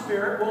lying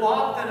spirit will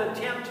often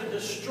attempt to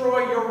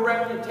destroy your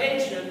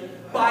reputation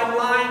by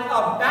lying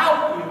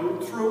about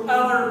you through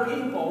other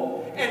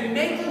people and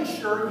making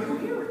sure you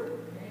hear it.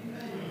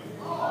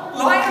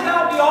 Lie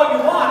about me all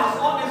you want, as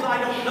long as I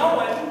don't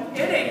know it,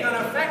 it ain't going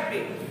to affect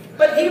me.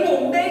 But he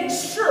will make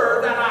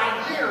sure that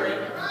I hear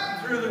it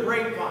through the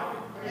grapevine.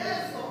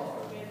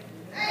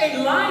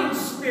 A lying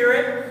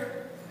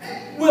spirit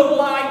will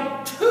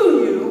lie to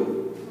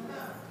you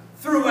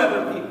through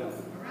other people.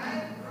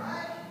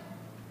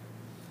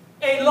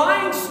 A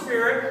lying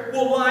spirit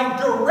will lie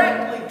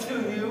directly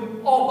to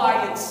you all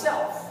by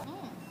itself.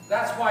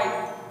 That's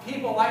why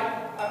people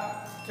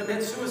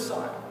commit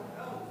suicide.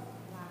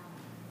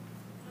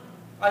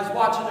 I was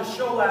watching a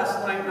show last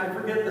night, and I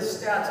forget the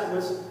stats.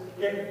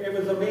 It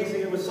was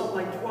amazing. It was something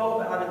like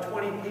 12 out of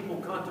 20 people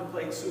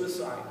contemplate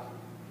suicide.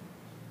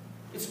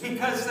 It's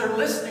because they're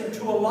listening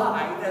to a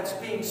lie that's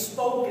being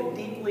spoken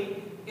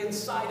deeply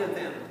inside of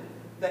them,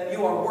 that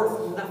you are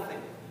worth nothing.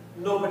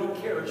 Nobody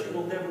cares. You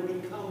will never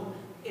become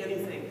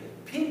anything.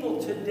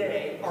 People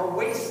today are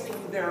wasting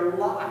their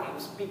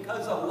lives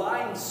because a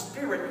lying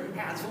spirit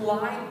has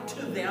lied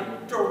to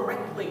them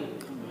directly.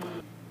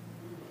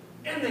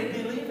 And they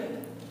believe it.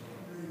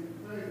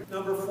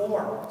 Number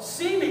 4,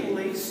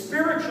 seemingly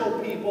spiritual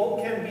people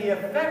can be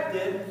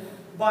affected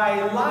by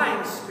a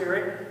lying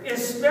spirit,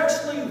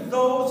 especially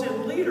those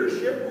in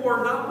leadership who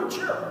are not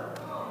mature.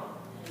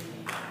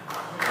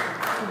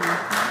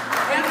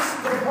 Hence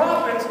the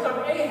prophets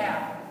of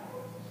Ahab.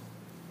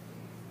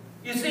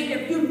 You see,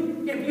 if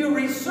you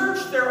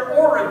research their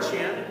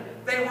origin,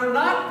 they were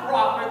not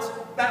prophets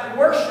that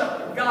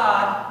worshiped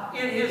God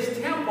in his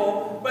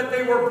temple, but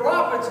they were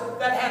prophets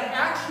that had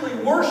actually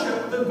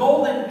worshipped the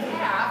golden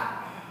calf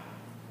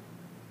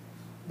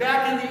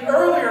back in the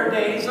earlier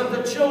days of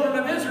the children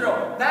of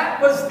Israel.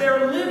 That was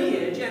their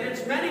lineage, and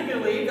it's many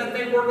believe that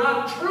they were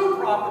not true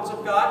prophets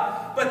of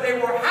God, but they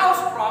were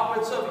house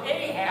prophets of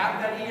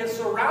Ahab, that he has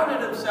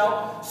surrounded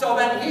himself so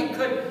that he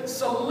could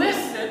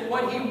solicit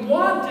what he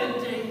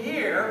wanted to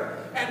hear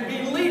and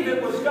believe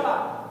it was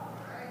God.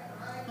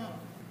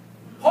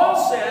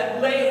 Paul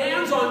said, lay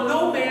hands on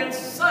no man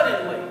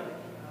suddenly.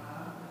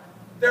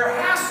 There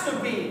has to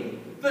be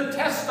the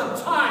test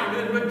of time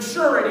and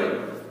maturity.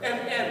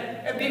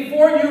 And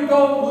before you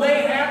go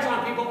lay hands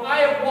on people, I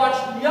have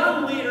watched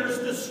young leaders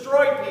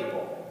destroy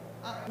people.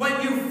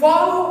 When you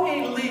follow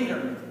a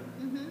leader,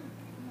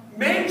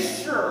 make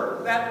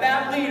sure that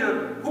that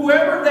leader,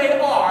 whoever they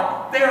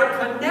are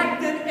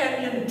connected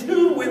and in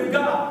tune with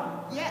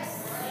God.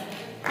 Yes.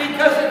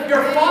 Because if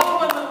you're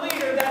following the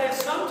leader that is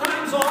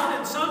sometimes on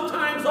and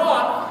sometimes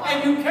off,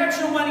 and you catch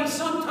him when he's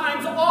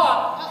sometimes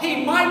off,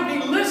 he might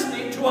be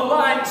listening to a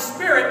lying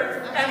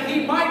spirit, and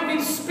he might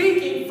be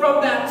speaking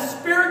from that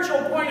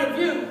spiritual point of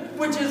view,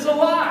 which is a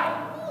lie.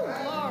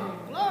 Glory,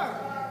 glory.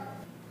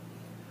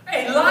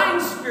 A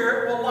lying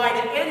spirit will lie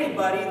to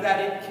anybody that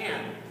it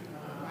can.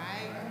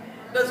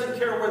 Doesn't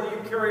care whether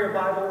you carry a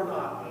Bible or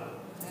not.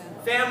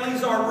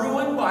 Families are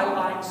ruined by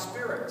lying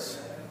spirits.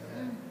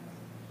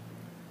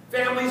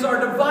 Families are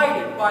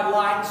divided by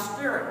lying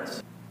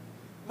spirits.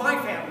 My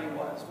family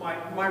was.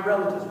 My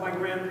relatives, my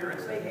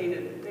grandparents, they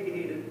hated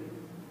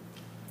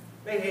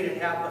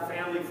half the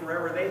family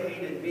forever. They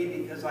hated me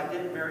because I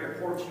didn't marry a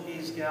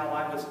Portuguese gal.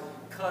 I was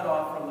cut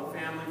off from the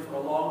family for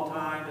a long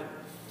time. And,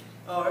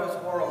 oh, it was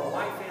horrible.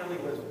 My family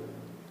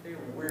they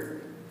were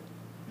weird.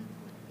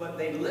 But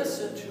they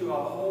listened to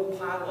a whole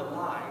pile of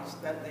lies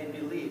that they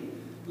believed.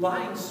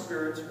 Lying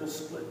spirits will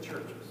split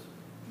churches.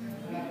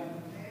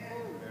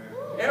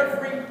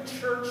 Every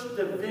church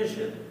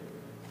division,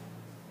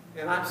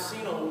 and I've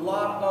seen a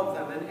lot of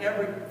them,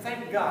 and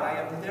thank God I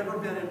have never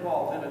been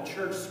involved in a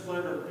church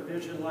split or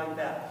division like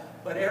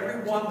that. But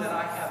every one that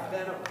I have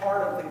been a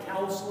part of, the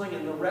counseling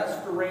and the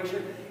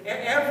restoration,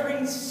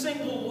 every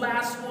single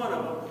last one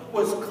of them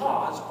was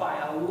caused by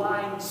a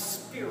lying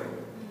spirit.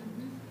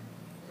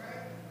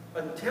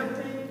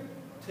 Attempting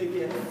to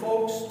get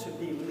folks to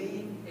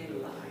believe a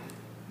lie.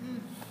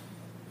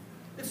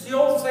 It's the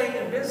old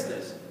saying in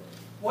business.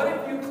 What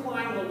if you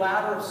climb the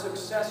ladder of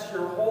success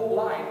your whole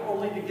life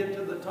only to get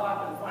to the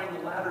top and find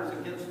the ladder's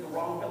against the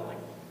wrong building?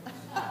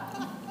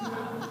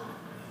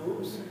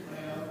 Oops.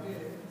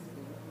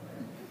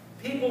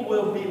 People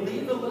will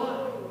believe a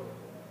lie,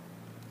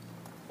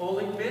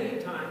 only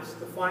many times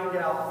to find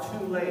out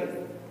too late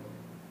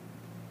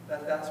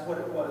that that's what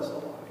it was, a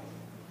lie.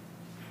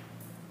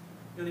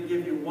 I'm going to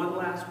give you one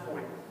last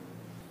point.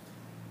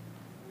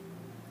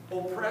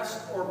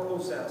 Oppressed or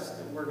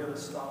possessed, and we're going to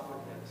stop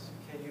with this.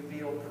 Can you be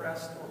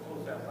oppressed or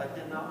possessed? I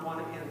did not want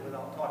to end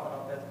without talking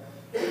about that,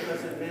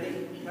 because in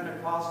many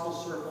Pentecostal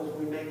circles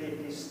we make a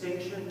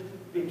distinction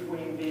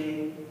between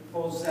being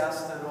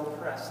possessed and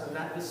oppressed, and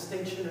that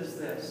distinction is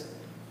this.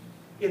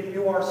 If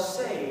you are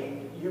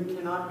saved, you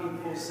cannot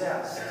be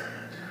possessed.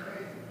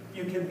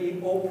 You can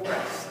be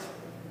oppressed.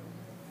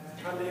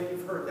 How many of you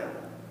have heard that?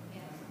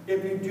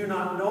 If you do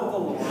not know the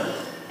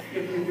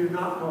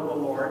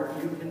Lord,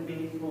 you can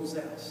be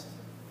possessed.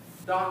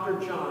 Dr.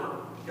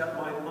 John got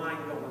my mind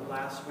going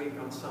last week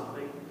on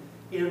something.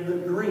 In the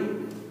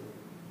Greek,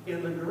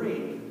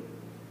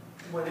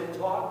 when it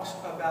talks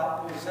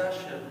about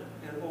possession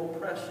and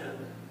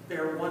oppression,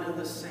 they're one and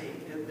the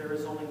same. There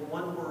is only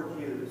one word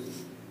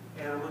used,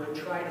 and I'm going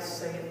to try to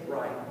say it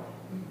right.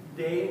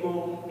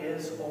 Demo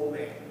is ome.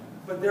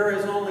 But there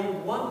is only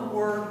one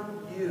word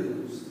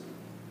used,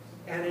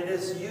 and it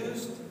is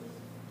used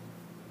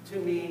to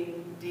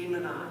mean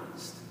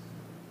demonized.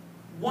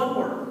 One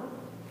word,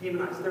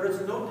 demonized. There is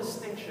no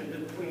distinction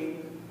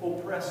between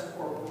oppressed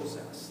or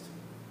possessed.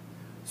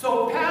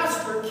 So,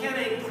 Pastor, can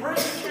a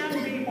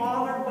Christian be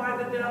bothered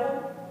by the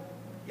devil?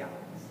 Yeah.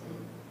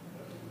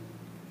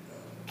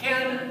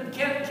 Can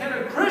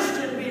a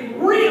Christian be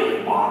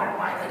really bothered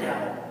by the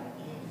devil?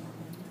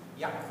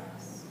 Yeah.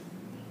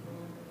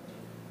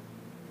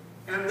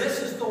 And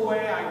this is the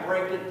way I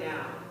break it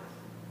down.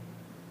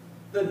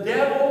 The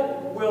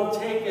devil will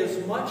take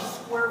as much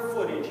square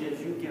footage as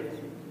you give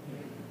him.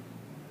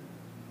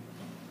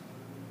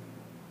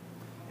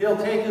 He'll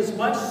take as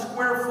much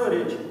square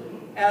footage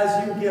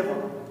as you give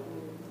him.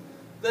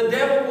 The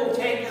devil will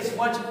take as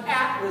much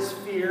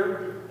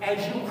atmosphere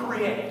as you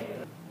create.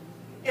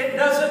 It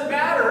doesn't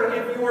matter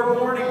if you are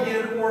born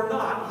again or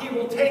not. He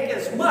will take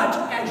as much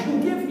as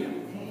you give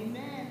him.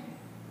 Amen.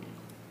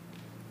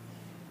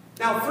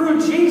 Now,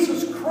 through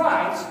Jesus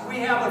Christ, we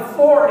have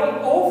authority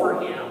over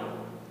him.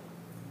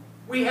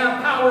 We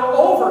have power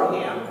over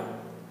him.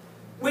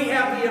 We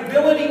have the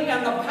ability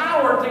and the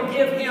power to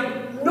give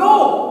him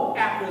no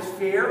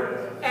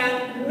atmosphere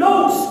and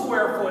no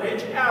square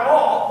footage at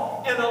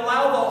all, and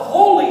allow the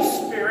Holy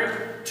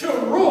Spirit to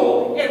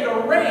rule and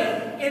to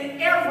reign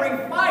in every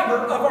fiber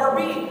of our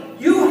being.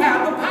 You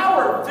have the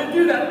power to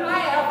do that. I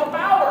have the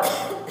power.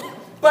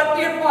 But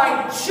if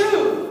I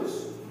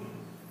choose,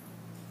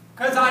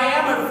 because I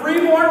am a free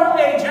moral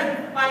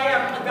agent,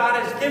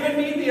 God has given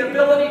me the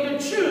ability to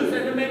choose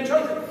and to make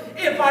choices.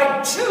 If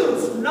I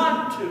choose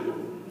not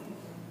to,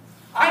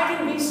 I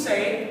can be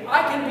saved,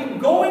 I can be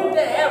going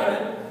to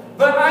heaven,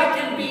 but I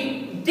can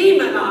be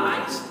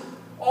demonized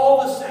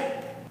all the same.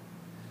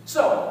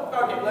 So,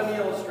 okay, let me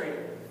illustrate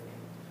it.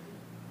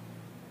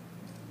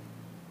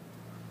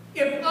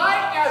 If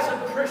I, as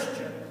a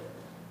Christian,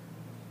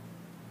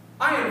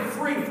 I am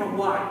free from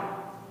lying.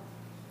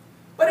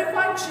 But if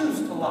I choose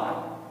to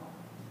lie,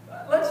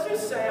 let's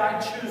just say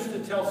I choose to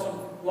tell some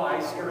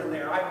lies here and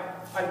there.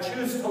 I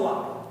choose to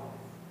lie.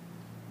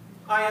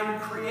 I am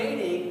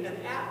creating an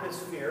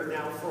atmosphere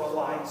now for a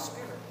lying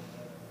spirit.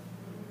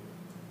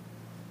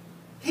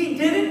 He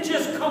didn't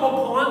just come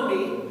upon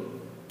me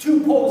to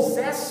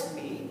possess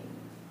me.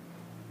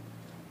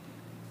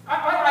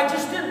 I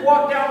just didn't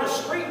walk down the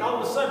street and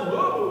all of a sudden,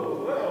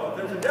 whoa,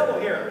 there's a devil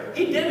here.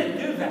 He didn't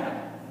do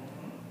that.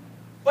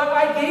 But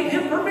I gave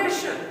him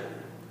permission.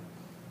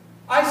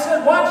 I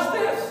said, watch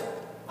this.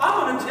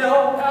 I'm going to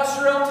tell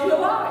Pastor LT a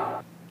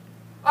lie.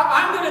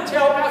 I'm going to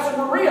tell Pastor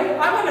Maria,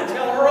 I'm going to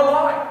tell her a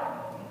lie.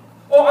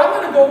 Oh, I'm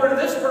going to go over to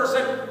this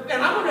person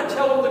and I'm going to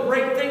tell them the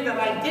great thing that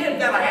I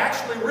did that I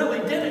actually really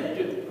didn't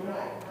do.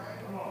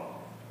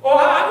 Oh,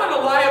 I'm going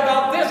to lie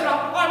about this.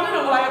 I'm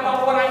going to lie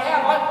about what I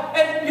have.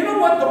 And you know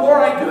what? The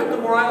more I do it, the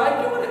more I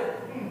like doing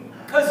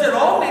it. Because it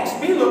all makes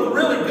me look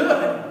really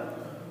good.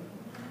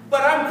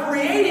 But I'm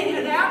creating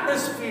an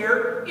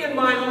atmosphere in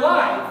my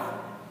life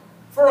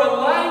for a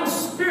lying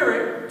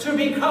spirit to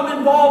become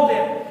involved in.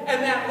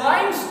 And that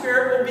lying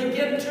spirit will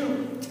begin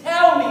to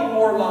tell me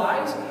more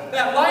lies.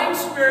 That lying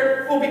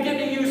spirit will begin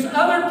to use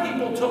other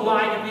people to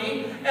lie to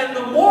me. And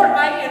the more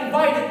I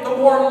invite it, the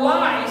more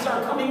lies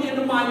are coming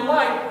into my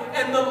life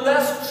and the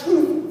less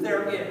truth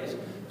there is.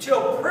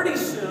 Till pretty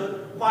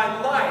soon,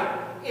 my life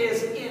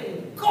is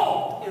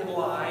engulfed in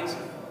lies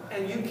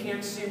and you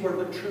can't see where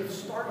the truth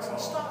starts and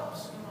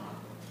stops.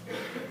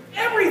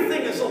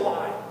 Everything is a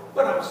lie,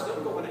 but I'm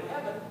still going to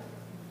heaven.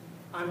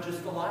 I'm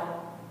just a liar.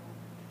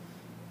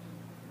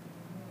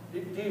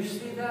 Do you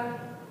see that?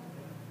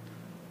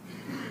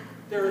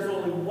 There is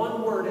only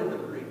one word in the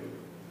Greek.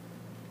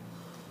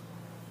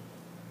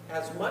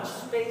 As much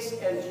space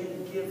as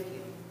you give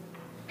him,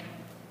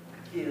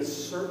 He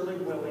is certainly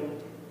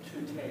willing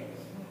to take.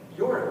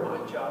 Your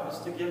and my job is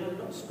to give him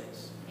no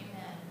space.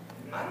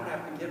 Amen. I don't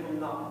have to give him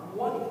not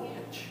 1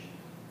 inch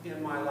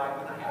in my life,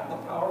 and I have the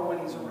power when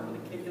he's around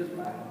to kick his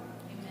back.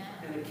 Amen.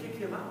 And to kick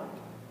him out.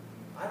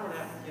 I don't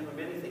have to give him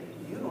anything.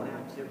 You don't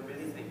have to give him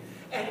anything.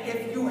 And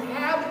if you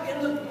have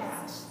in the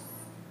past,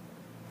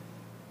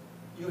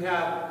 you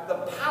have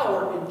the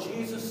power in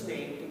Jesus'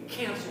 name to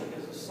cancel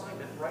his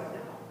assignment right now.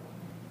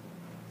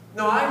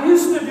 No, I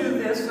used to do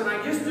this and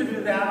I used to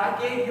do that.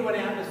 I gave you an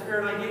atmosphere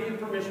and I gave you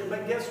permission,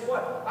 but guess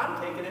what?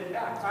 I'm taking it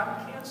back.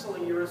 I'm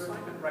canceling your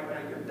assignment right now.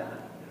 You're done.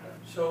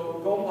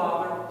 So go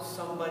bother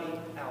somebody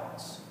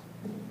else.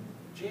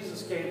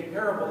 Jesus gave a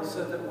parable. He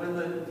said that when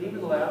the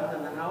demon left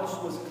and the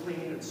house was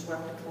clean and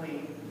swept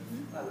clean,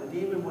 the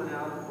demon went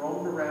out and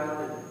roamed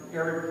around in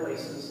arid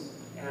places,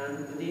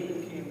 and the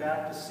demon came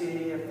back to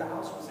see if the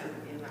house was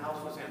empty, and the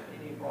house was empty,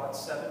 and he brought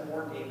 7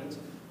 more demons,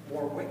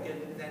 more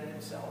wicked than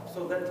himself.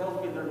 So that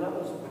tells me there are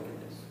levels of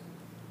wickedness.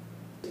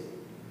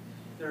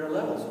 There are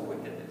levels of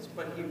wickedness,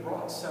 but he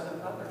brought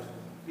 7 others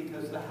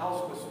because the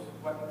house was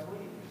swept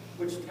clean,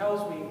 which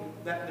tells me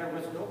that there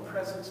was no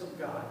presence of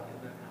God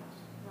in that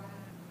house.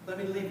 Let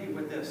me leave you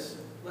with this.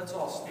 Let's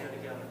all stand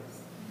together.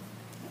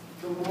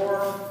 The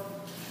more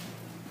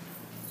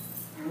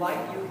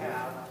light you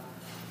have,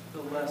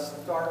 the less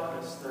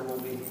darkness there will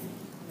be.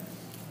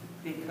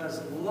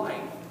 Because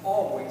light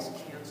always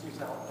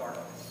cancels out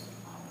darkness.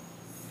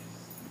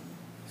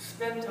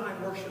 Spend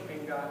time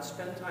worshiping God.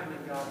 Spend time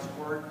in God's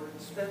Word.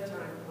 Spend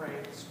time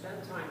praying.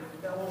 Spend time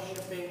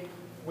fellowshipping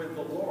with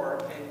the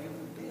Lord, and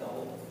you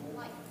build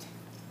light.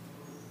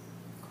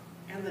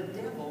 And the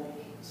devil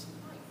hates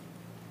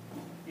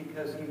light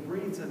because he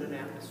breathes in an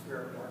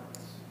atmosphere of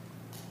darkness.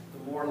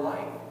 The more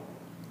light,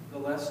 the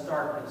less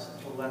darkness,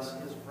 the less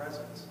his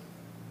presence.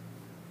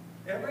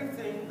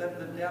 Everything that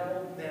the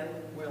devil then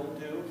will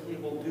do, he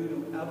will do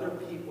to other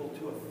people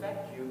to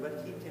affect you,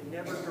 but he can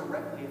never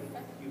directly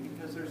affect you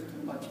because there's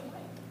too much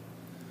light.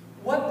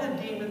 What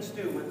did demons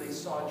do when they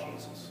saw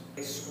Jesus?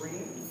 They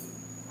screamed,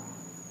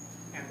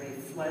 and they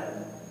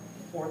fled,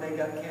 or they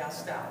got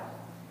cast out.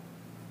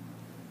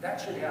 That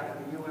should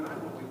happen to you and I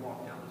when we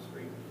walk down the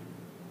street.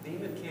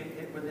 Demon can't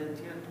get within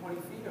 10, 20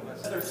 feet of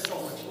us. There's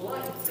so much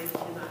light, they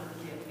cannot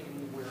get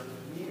anywhere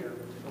near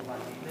the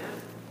light. Amen?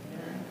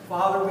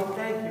 Father, we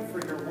thank you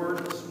for your word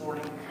this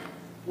morning.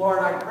 Lord,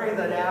 I pray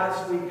that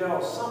as we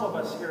go, some of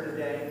us here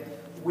today,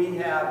 we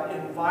have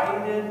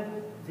invited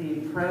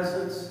the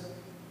presence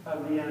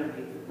of the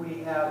enemy.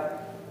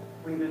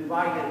 We've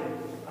invited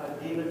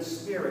demon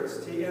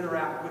spirits to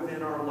interact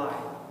within our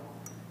life.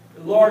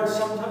 Lord,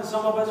 sometimes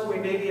some of us, we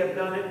maybe have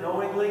done it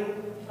knowingly.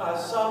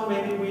 Some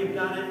maybe we have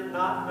done it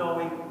not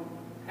knowing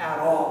at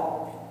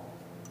all.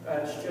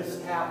 It's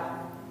just happened.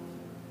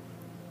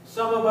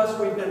 Some of us,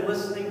 we've been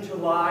listening to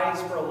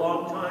lies for a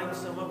long time.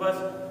 Some of us,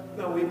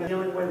 we've been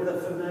dealing with the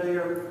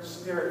familiar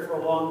spirit for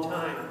a long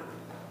time.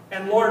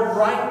 And Lord,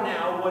 right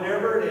now,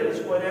 whatever it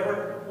is,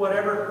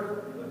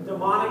 whatever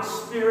demonic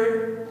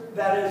spirit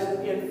that is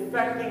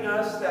infecting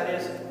us, that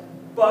is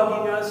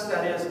bugging us,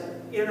 that is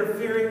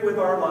interfering with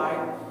our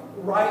life,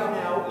 right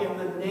now, in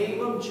the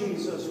name of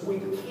Jesus, we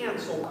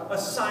cancel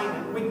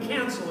assignment. We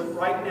cancel it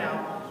right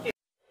now.